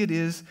easy it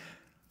is.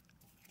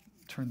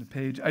 Turn the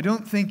page. I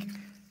don't think,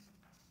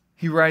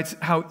 he writes,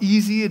 how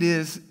easy it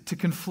is to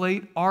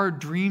conflate our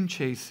dream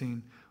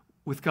chasing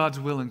with God's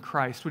will in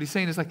Christ. What he's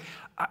saying is like,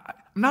 I'm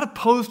not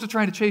opposed to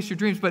trying to chase your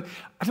dreams, but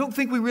I don't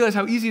think we realize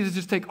how easy it is to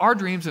just take our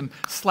dreams and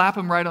slap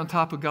them right on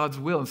top of God's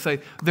will and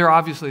say, they're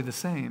obviously the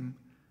same.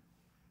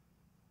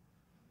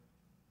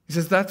 He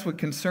says, that's what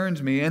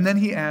concerns me. And then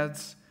he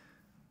adds,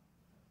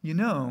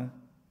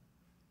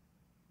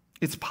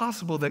 it's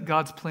possible that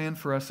God's plan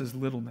for us is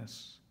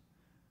littleness.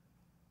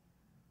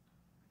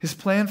 His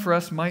plan for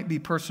us might be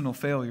personal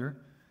failure.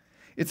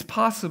 It's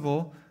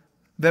possible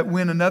that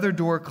when another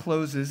door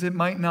closes, it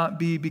might not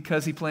be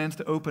because he plans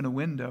to open a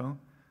window,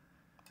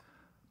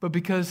 but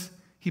because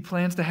he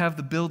plans to have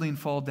the building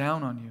fall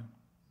down on you.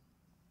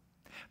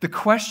 The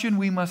question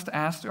we must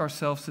ask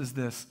ourselves is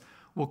this: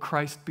 will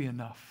Christ be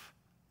enough?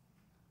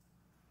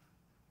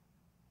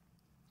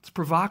 It's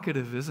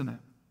provocative, isn't it?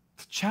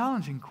 It's a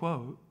challenging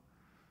quote.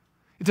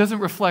 It doesn't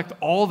reflect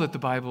all that the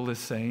Bible is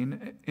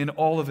saying in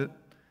all of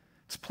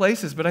its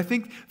places, but I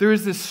think there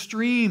is this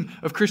stream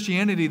of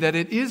Christianity that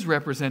it is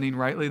representing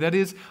rightly, that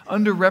is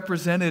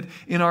underrepresented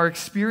in our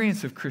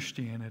experience of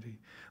Christianity.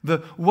 The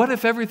 "what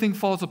if everything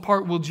falls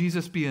apart, will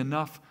Jesus be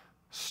enough"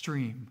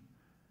 stream.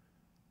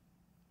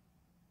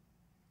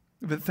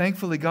 But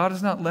thankfully, God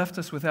has not left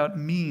us without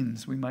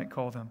means, we might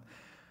call them,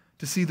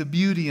 to see the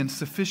beauty and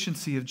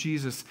sufficiency of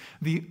Jesus,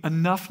 the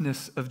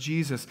enoughness of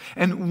Jesus.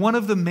 And one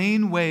of the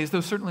main ways,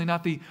 though certainly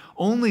not the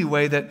only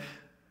way, that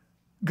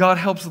God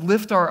helps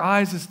lift our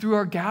eyes is through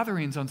our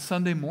gatherings on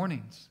Sunday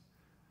mornings.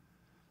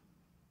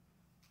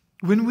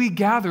 When we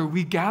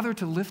gather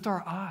to lift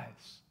our eyes.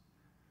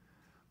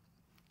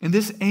 And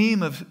this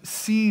aim of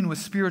seeing with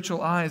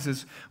spiritual eyes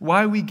is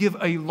why we give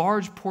a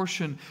large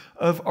portion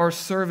of our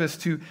service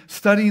to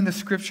studying the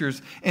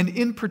Scriptures, and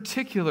in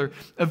particular,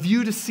 a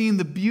view to seeing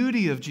the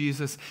beauty of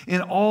Jesus in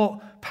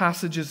all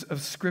passages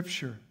of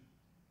Scripture.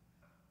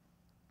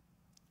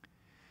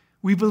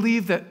 We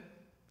believe that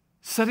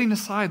setting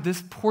aside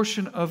this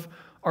portion of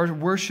our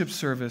worship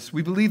service,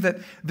 we believe that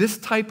this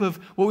type of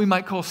what we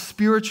might call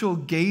spiritual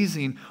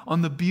gazing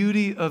on the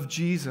beauty of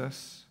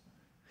Jesus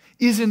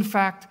is in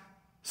fact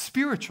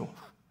spiritual,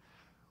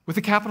 with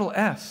a capital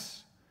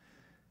S.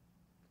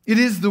 It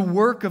is the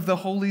work of the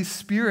Holy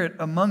Spirit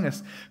among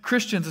us.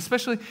 Christians,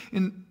 especially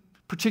in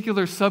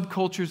particular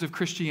subcultures of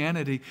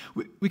Christianity,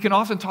 we can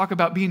often talk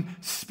about being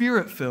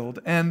Spirit-filled,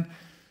 and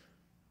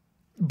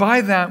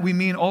by that we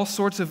mean all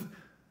sorts of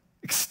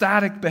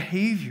ecstatic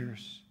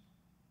behaviors.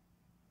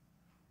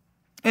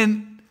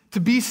 And to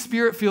be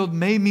Spirit-filled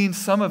may mean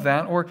some of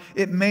that, or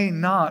it may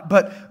not.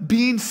 But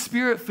being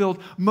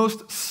Spirit-filled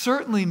most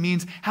certainly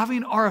means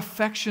having our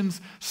affections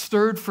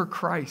stirred for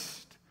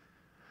Christ.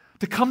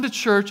 To come to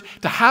church,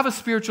 to have a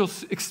spiritual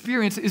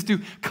experience, is to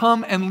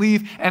come and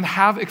leave and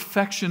have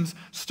affections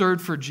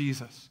stirred for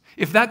Jesus.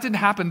 If that didn't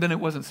happen, then it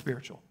wasn't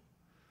spiritual.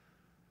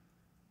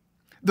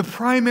 The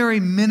primary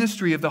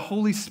ministry of the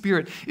Holy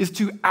Spirit is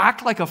to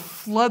act like a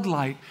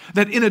floodlight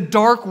that in a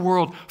dark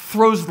world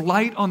throws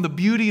light on the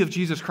beauty of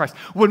Jesus Christ.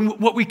 When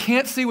what we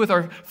can't see with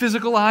our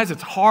physical eyes,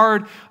 it's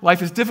hard,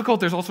 life is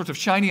difficult, there's all sorts of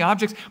shiny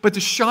objects, but to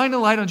shine a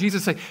light on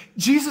Jesus and say,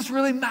 Jesus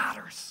really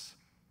matters.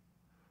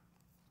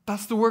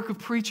 That's the work of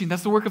preaching.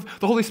 That's the work of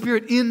the Holy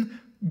Spirit in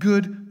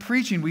good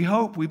preaching. We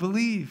hope, we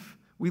believe,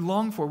 we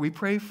long for, we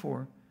pray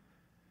for.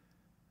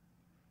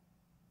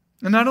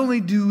 And not only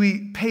do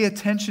we pay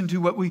attention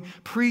to what we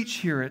preach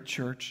here at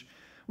church,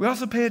 we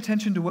also pay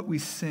attention to what we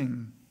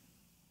sing.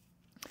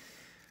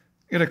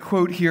 I got a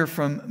quote here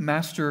from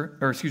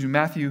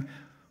Matthew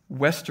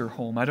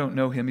Westerholm. I don't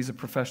know him. He's a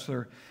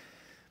professor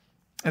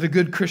at a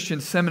good Christian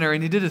seminary,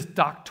 and he did his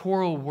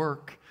doctoral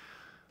work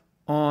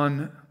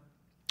on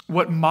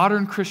what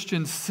modern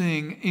Christians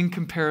sing in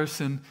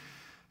comparison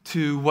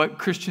to what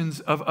Christians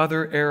of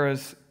other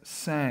eras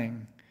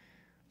sang.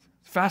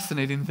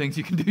 Fascinating things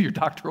you can do your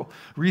doctoral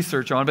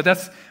research on, but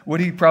that's what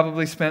he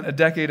probably spent a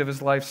decade of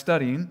his life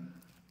studying.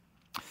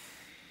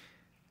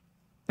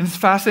 And it's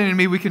fascinating to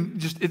me. We can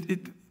just,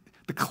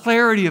 the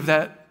clarity of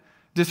that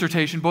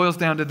dissertation boils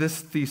down to this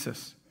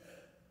thesis.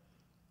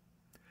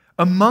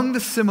 Among the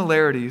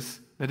similarities,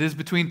 that is,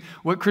 between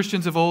what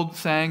Christians of old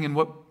sang and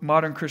what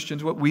modern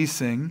Christians, what we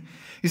sing,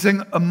 he's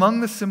saying among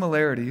the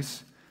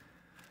similarities,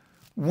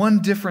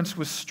 one difference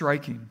was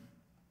striking.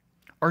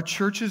 Our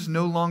churches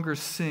no longer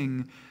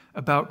sing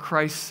about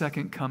Christ's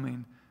second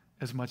coming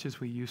as much as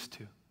we used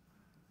to.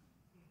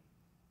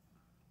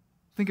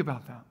 Think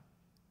about that.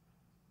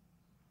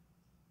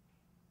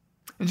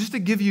 And just to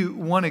give you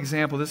one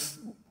example, this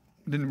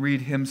didn't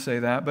read him say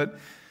that, but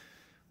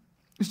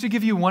just to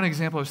give you one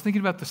example, I was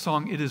thinking about the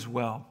song "It Is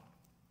Well."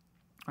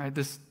 All right,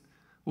 this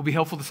will be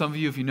helpful to some of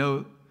you if you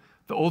know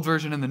the old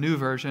version and the new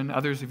version.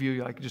 Others of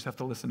you, just have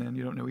to listen in.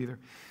 You don't know either.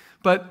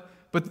 But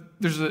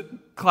there's a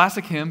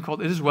classic hymn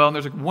called "It Is Well," and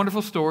there's a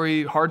wonderful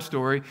story, hard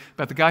story,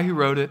 about the guy who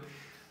wrote it.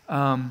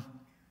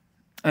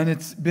 And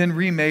it's been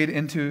remade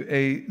into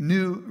a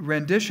new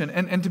rendition.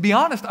 And to be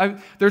honest,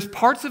 there's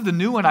parts of the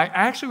new one I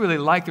actually really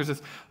like. There's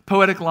this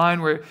poetic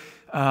line where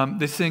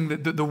they sing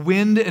that the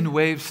wind and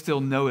waves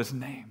still know his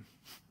name.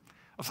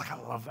 I was like, I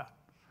love that.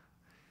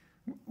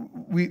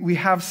 We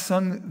have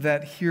sung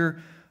that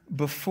here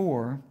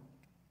before.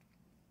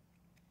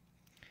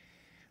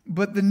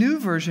 But the new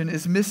version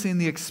is missing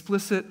the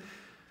explicit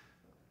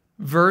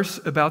verse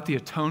about the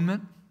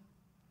atonement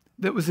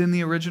that was in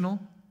the original,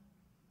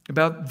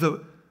 about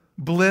the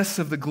bliss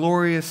of the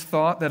glorious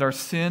thought that our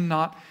sin,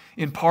 not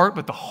in part,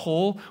 but the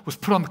whole, was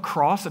put on the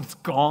cross and it's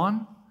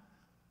gone.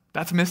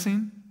 That's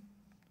missing.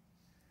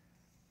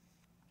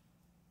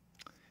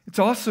 It's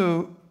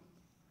also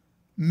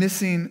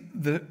missing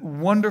the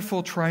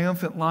wonderful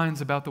triumphant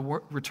lines about the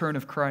return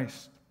of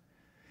Christ.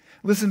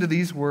 Listen to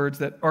these words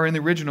that are in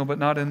the original, but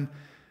not in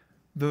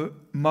the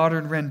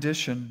modern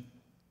rendition.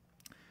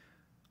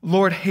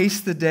 Lord,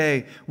 haste the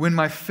day when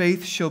my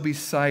faith shall be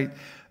sight.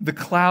 The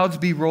clouds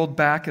be rolled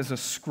back as a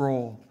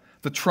scroll.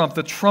 The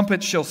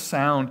trumpet shall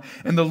sound,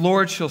 and the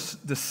Lord shall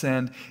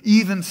descend.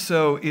 Even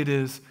so it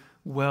is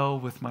well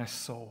with my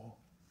soul.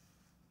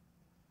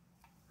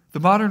 The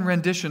modern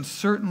rendition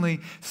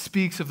certainly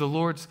speaks of the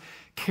Lord's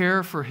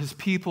care for his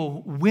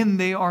people when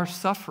they are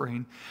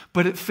suffering,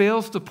 but it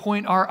fails to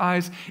point our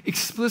eyes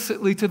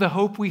explicitly to the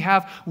hope we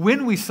have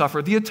when we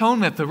suffer, the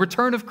atonement, the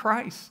return of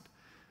Christ,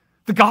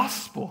 the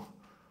gospel.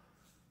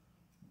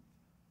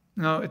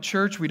 Now, at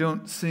church, we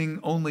don't sing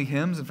only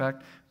hymns. In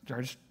fact,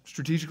 I just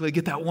strategically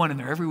get that one in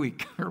there every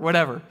week or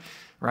whatever,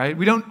 right?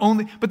 We don't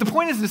only, but the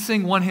point is to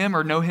sing one hymn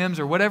or no hymns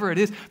or whatever it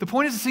is. The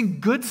point is to sing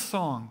good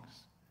songs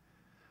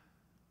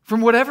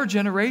from whatever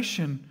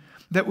generation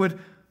that would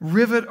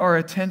rivet our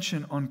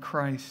attention on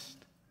Christ.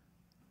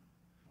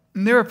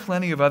 And there are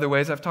plenty of other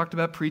ways. I've talked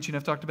about preaching.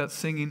 I've talked about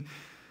singing.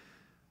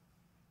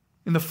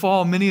 In the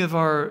fall, many of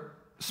our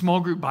small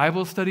group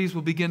Bible studies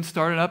will begin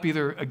starting up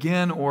either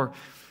again or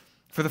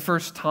for the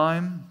first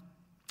time,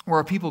 where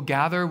our people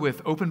gather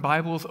with open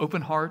Bibles,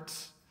 open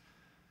hearts,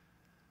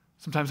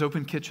 sometimes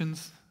open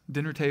kitchens,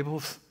 dinner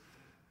tables.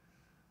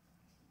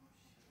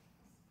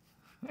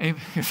 I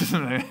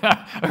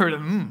heard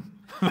a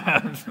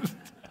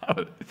I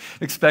would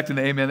expect an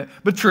amen,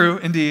 but true,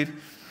 indeed.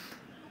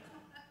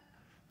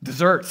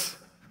 Desserts.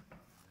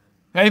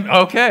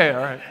 Okay,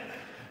 all right.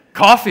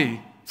 Coffee,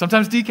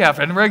 sometimes decaf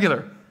and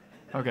regular.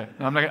 Okay,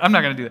 no, I'm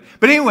not going to do that.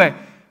 But anyway,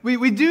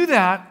 we do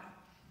that.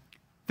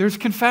 There's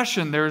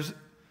confession, there's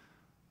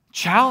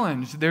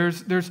challenge,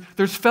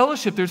 there's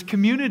fellowship, there's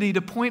community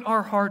to point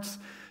our hearts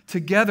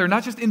together,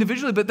 not just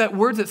individually, but that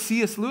words that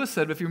C.S. Lewis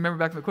said, if you remember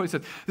back in the quote, he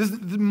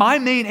said, my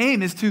main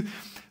aim is to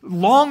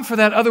long for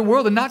that other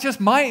world, and not just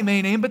my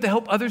main aim, but to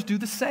help others do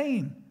the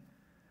same.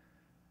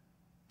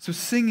 So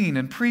singing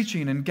and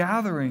preaching and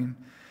gathering.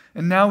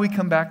 And now we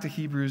come back to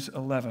Hebrews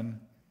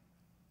 11.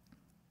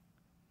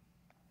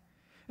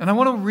 And I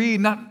want to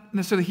read, not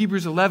necessarily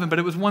Hebrews 11, but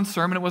it was one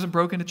sermon. It wasn't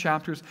broken into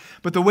chapters.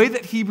 But the way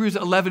that Hebrews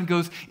 11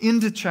 goes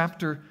into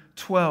chapter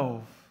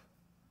 12.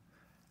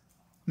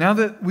 Now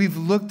that we've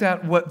looked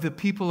at what the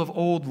people of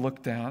old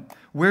looked at,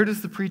 where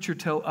does the preacher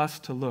tell us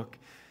to look?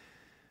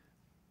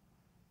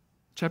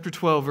 Chapter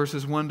 12,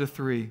 verses 1 to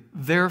 3.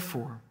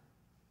 Therefore,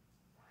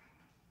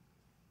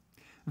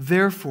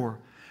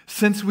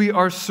 since we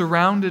are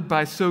surrounded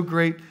by so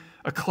great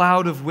a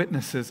cloud of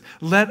witnesses,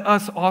 let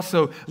us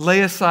also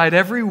lay aside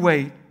every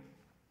weight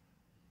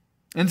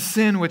and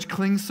sin which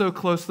clings so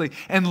closely,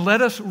 and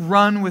let us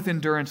run with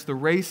endurance the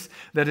race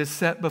that is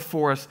set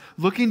before us,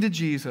 looking to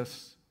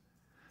Jesus,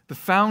 the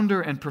founder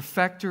and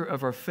perfecter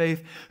of our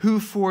faith, who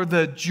for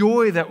the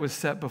joy that was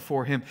set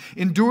before him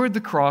endured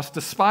the cross,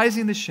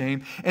 despising the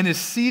shame, and is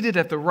seated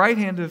at the right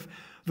hand of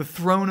the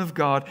throne of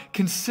God.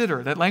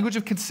 Consider, that language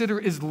of consider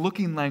is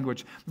looking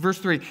language. Verse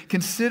 3,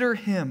 consider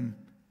him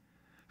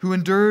who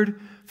endured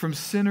from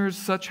sinners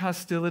such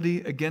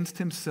hostility against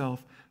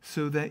himself,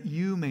 so that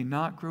you may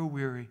not grow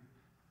weary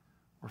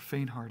or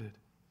faint-hearted.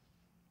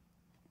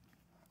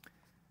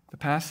 The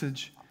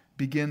passage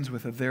begins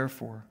with a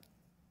therefore.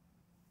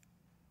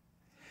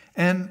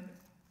 And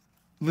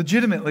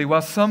legitimately,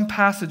 while some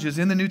passages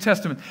in the New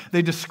Testament,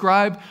 they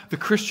describe the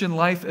Christian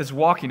life as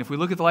walking. If we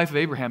look at the life of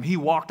Abraham, he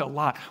walked a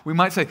lot. We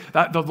might say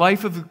that the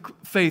life of the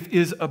faith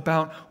is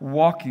about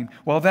walking.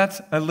 While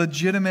that's a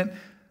legitimate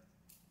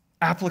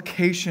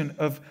application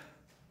of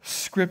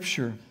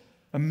Scripture,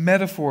 a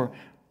metaphor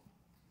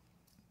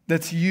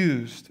that's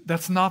used,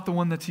 that's not the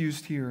one that's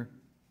used here.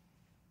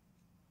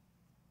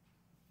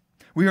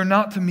 We are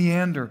not to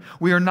meander.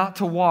 We are not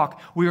to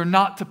walk. We are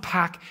not to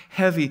pack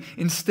heavy.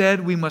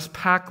 Instead, we must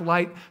pack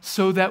light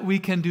so that we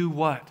can do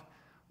what?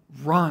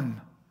 Run.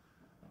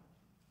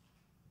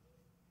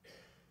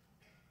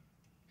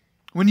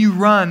 When you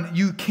run,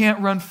 you can't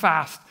run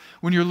fast.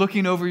 When you're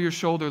looking over your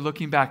shoulder,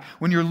 looking back.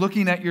 When you're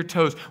looking at your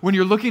toes. When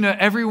you're looking at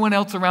everyone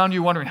else around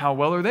you, wondering, how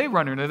well are they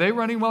running? Are they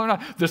running well or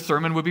not? This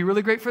sermon would be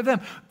really great for them.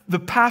 The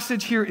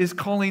passage here is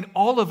calling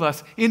all of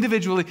us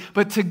individually,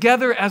 but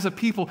together as a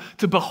people,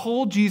 to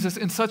behold Jesus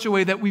in such a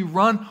way that we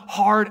run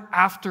hard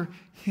after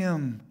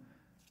him.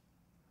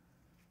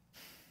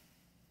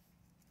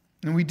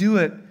 And we do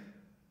it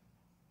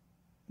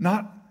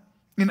not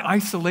in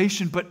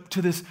isolation, but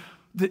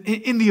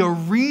in the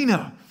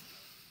arena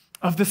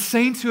of the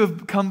saints who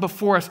have come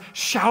before us,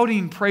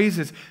 shouting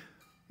praises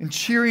and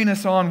cheering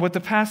us on, what the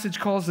passage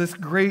calls this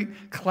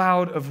great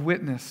cloud of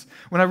witness.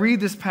 When I read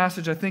this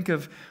passage, I think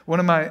of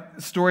my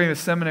story a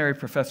seminary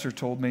professor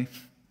told me.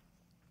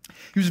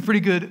 He was a pretty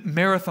good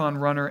marathon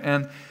runner,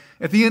 and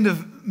at the end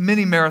of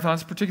many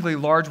marathons, particularly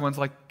large ones,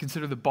 like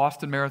consider the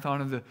Boston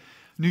Marathon and the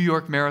New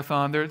York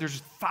Marathon,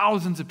 there's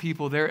thousands of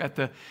people there at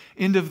the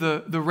end of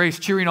the race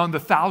cheering on the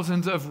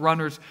thousands of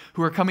runners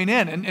who are coming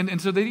in. And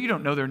so you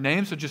don't know their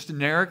names, so just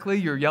generically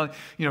you're yelling,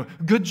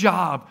 good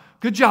job,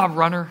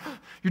 runner,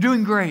 you're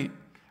doing great.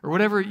 Or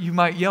whatever you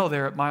might yell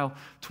there at mile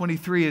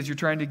 23 as you're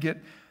trying to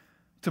get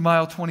to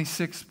mile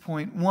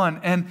 26.1.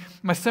 And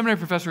my seminary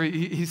professor,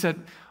 he said,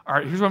 all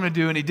right, here's what I'm going to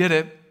do. And he did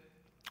it,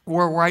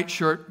 wore a white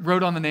shirt,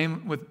 wrote on the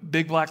name with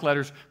big black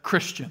letters,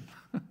 Christian.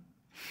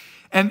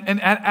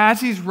 And as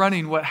he's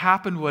running, what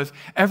happened was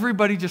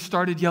everybody just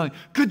started yelling,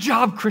 good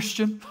job,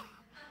 Christian.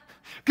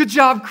 Good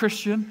job,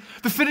 Christian.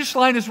 The finish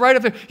line is right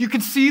up there. You can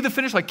see the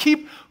finish line.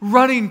 Keep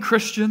running,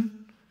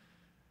 Christian.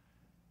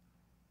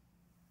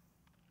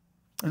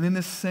 And in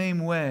this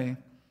same way,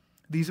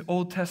 these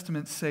Old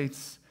Testament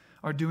saints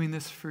are doing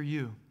this for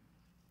you.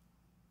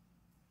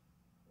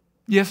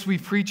 Yes, we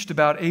preached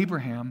about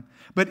Abraham,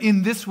 but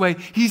in this way,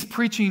 he's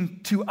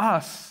preaching to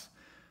us.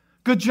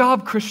 Good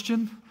job,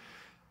 Christian.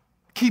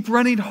 Keep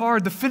running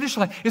hard. The finish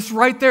line, it's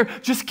right there.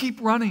 Just keep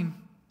running.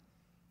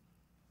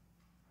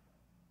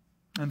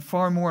 And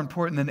far more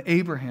important than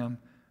Abraham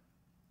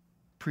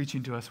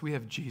preaching to us, we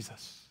have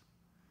Jesus.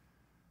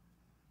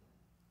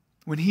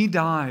 When he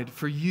died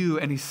for you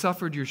and he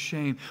suffered your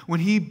shame,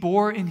 when he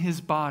bore in his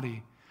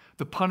body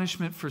the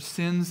punishment for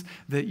sins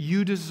that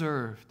you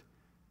deserved,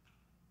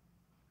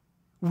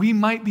 we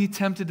might be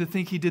tempted to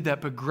think he did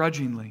that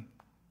begrudgingly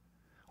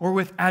or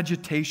with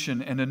agitation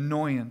and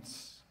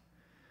annoyance.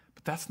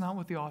 But that's not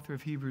what the author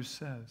of Hebrews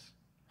says.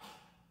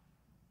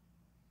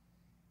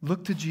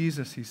 Look to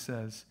Jesus, he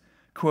says,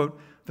 quote,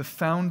 the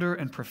founder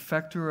and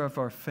perfecter of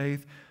our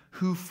faith,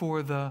 who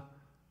for the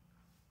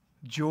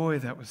joy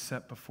that was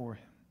set before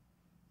him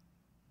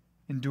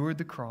endured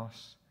the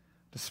cross,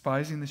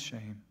 despising the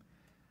shame,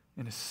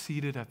 and is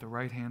seated at the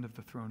right hand of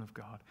the throne of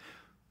God.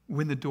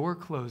 When the door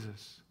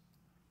closes,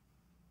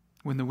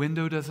 when the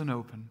window doesn't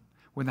open,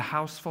 when the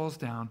house falls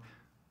down,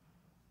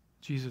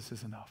 Jesus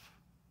is enough.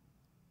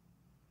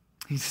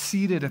 He's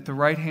seated at the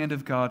right hand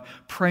of God,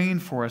 praying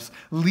for us,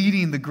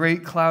 leading the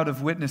great cloud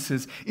of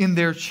witnesses in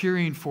there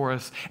cheering for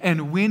us.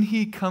 And when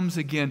he comes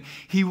again,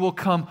 he will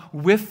come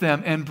with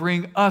them and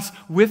bring us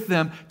with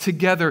them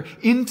together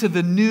into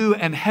the new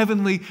and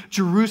heavenly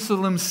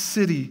Jerusalem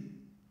city,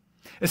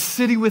 a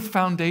city with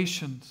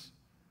foundations,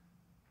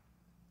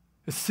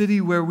 a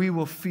city where we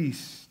will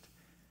feast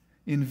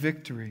in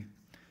victory.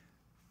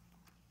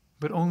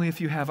 But only if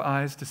you have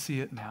eyes to see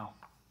it now.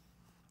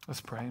 Let's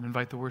pray and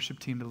invite the worship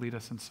team to lead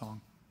us in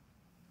song.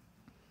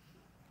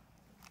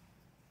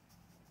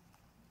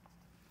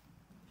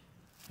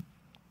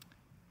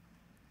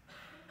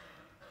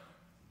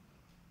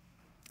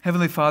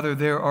 Heavenly Father,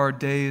 there are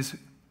days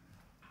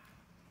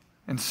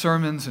and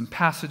sermons and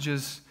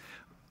passages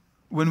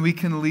when we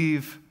can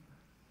leave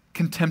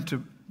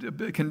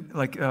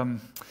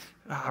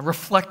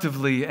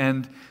reflectively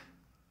and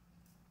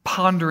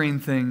pondering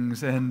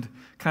things and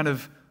kind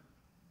of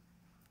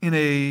in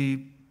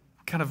a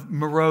kind of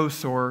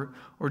morose or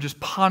just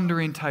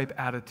pondering type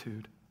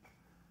attitude.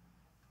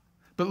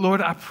 But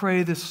Lord, I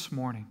pray this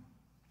morning,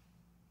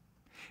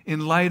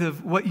 in light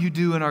of what you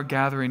do in our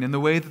gathering and the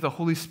way that the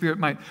Holy Spirit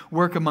might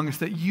work among us,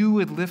 that you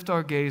would lift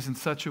our gaze in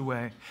such a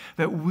way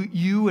that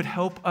you would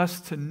help us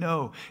to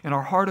know in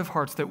our heart of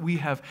hearts that we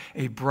have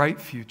a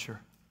bright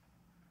future.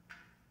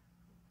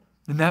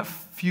 And that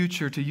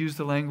future, to use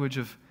the language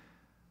of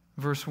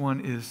verse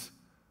 1, is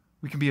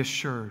we can be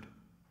assured.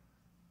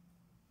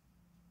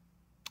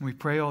 We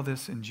pray all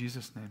this in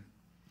Jesus' name.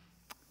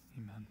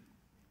 Amen.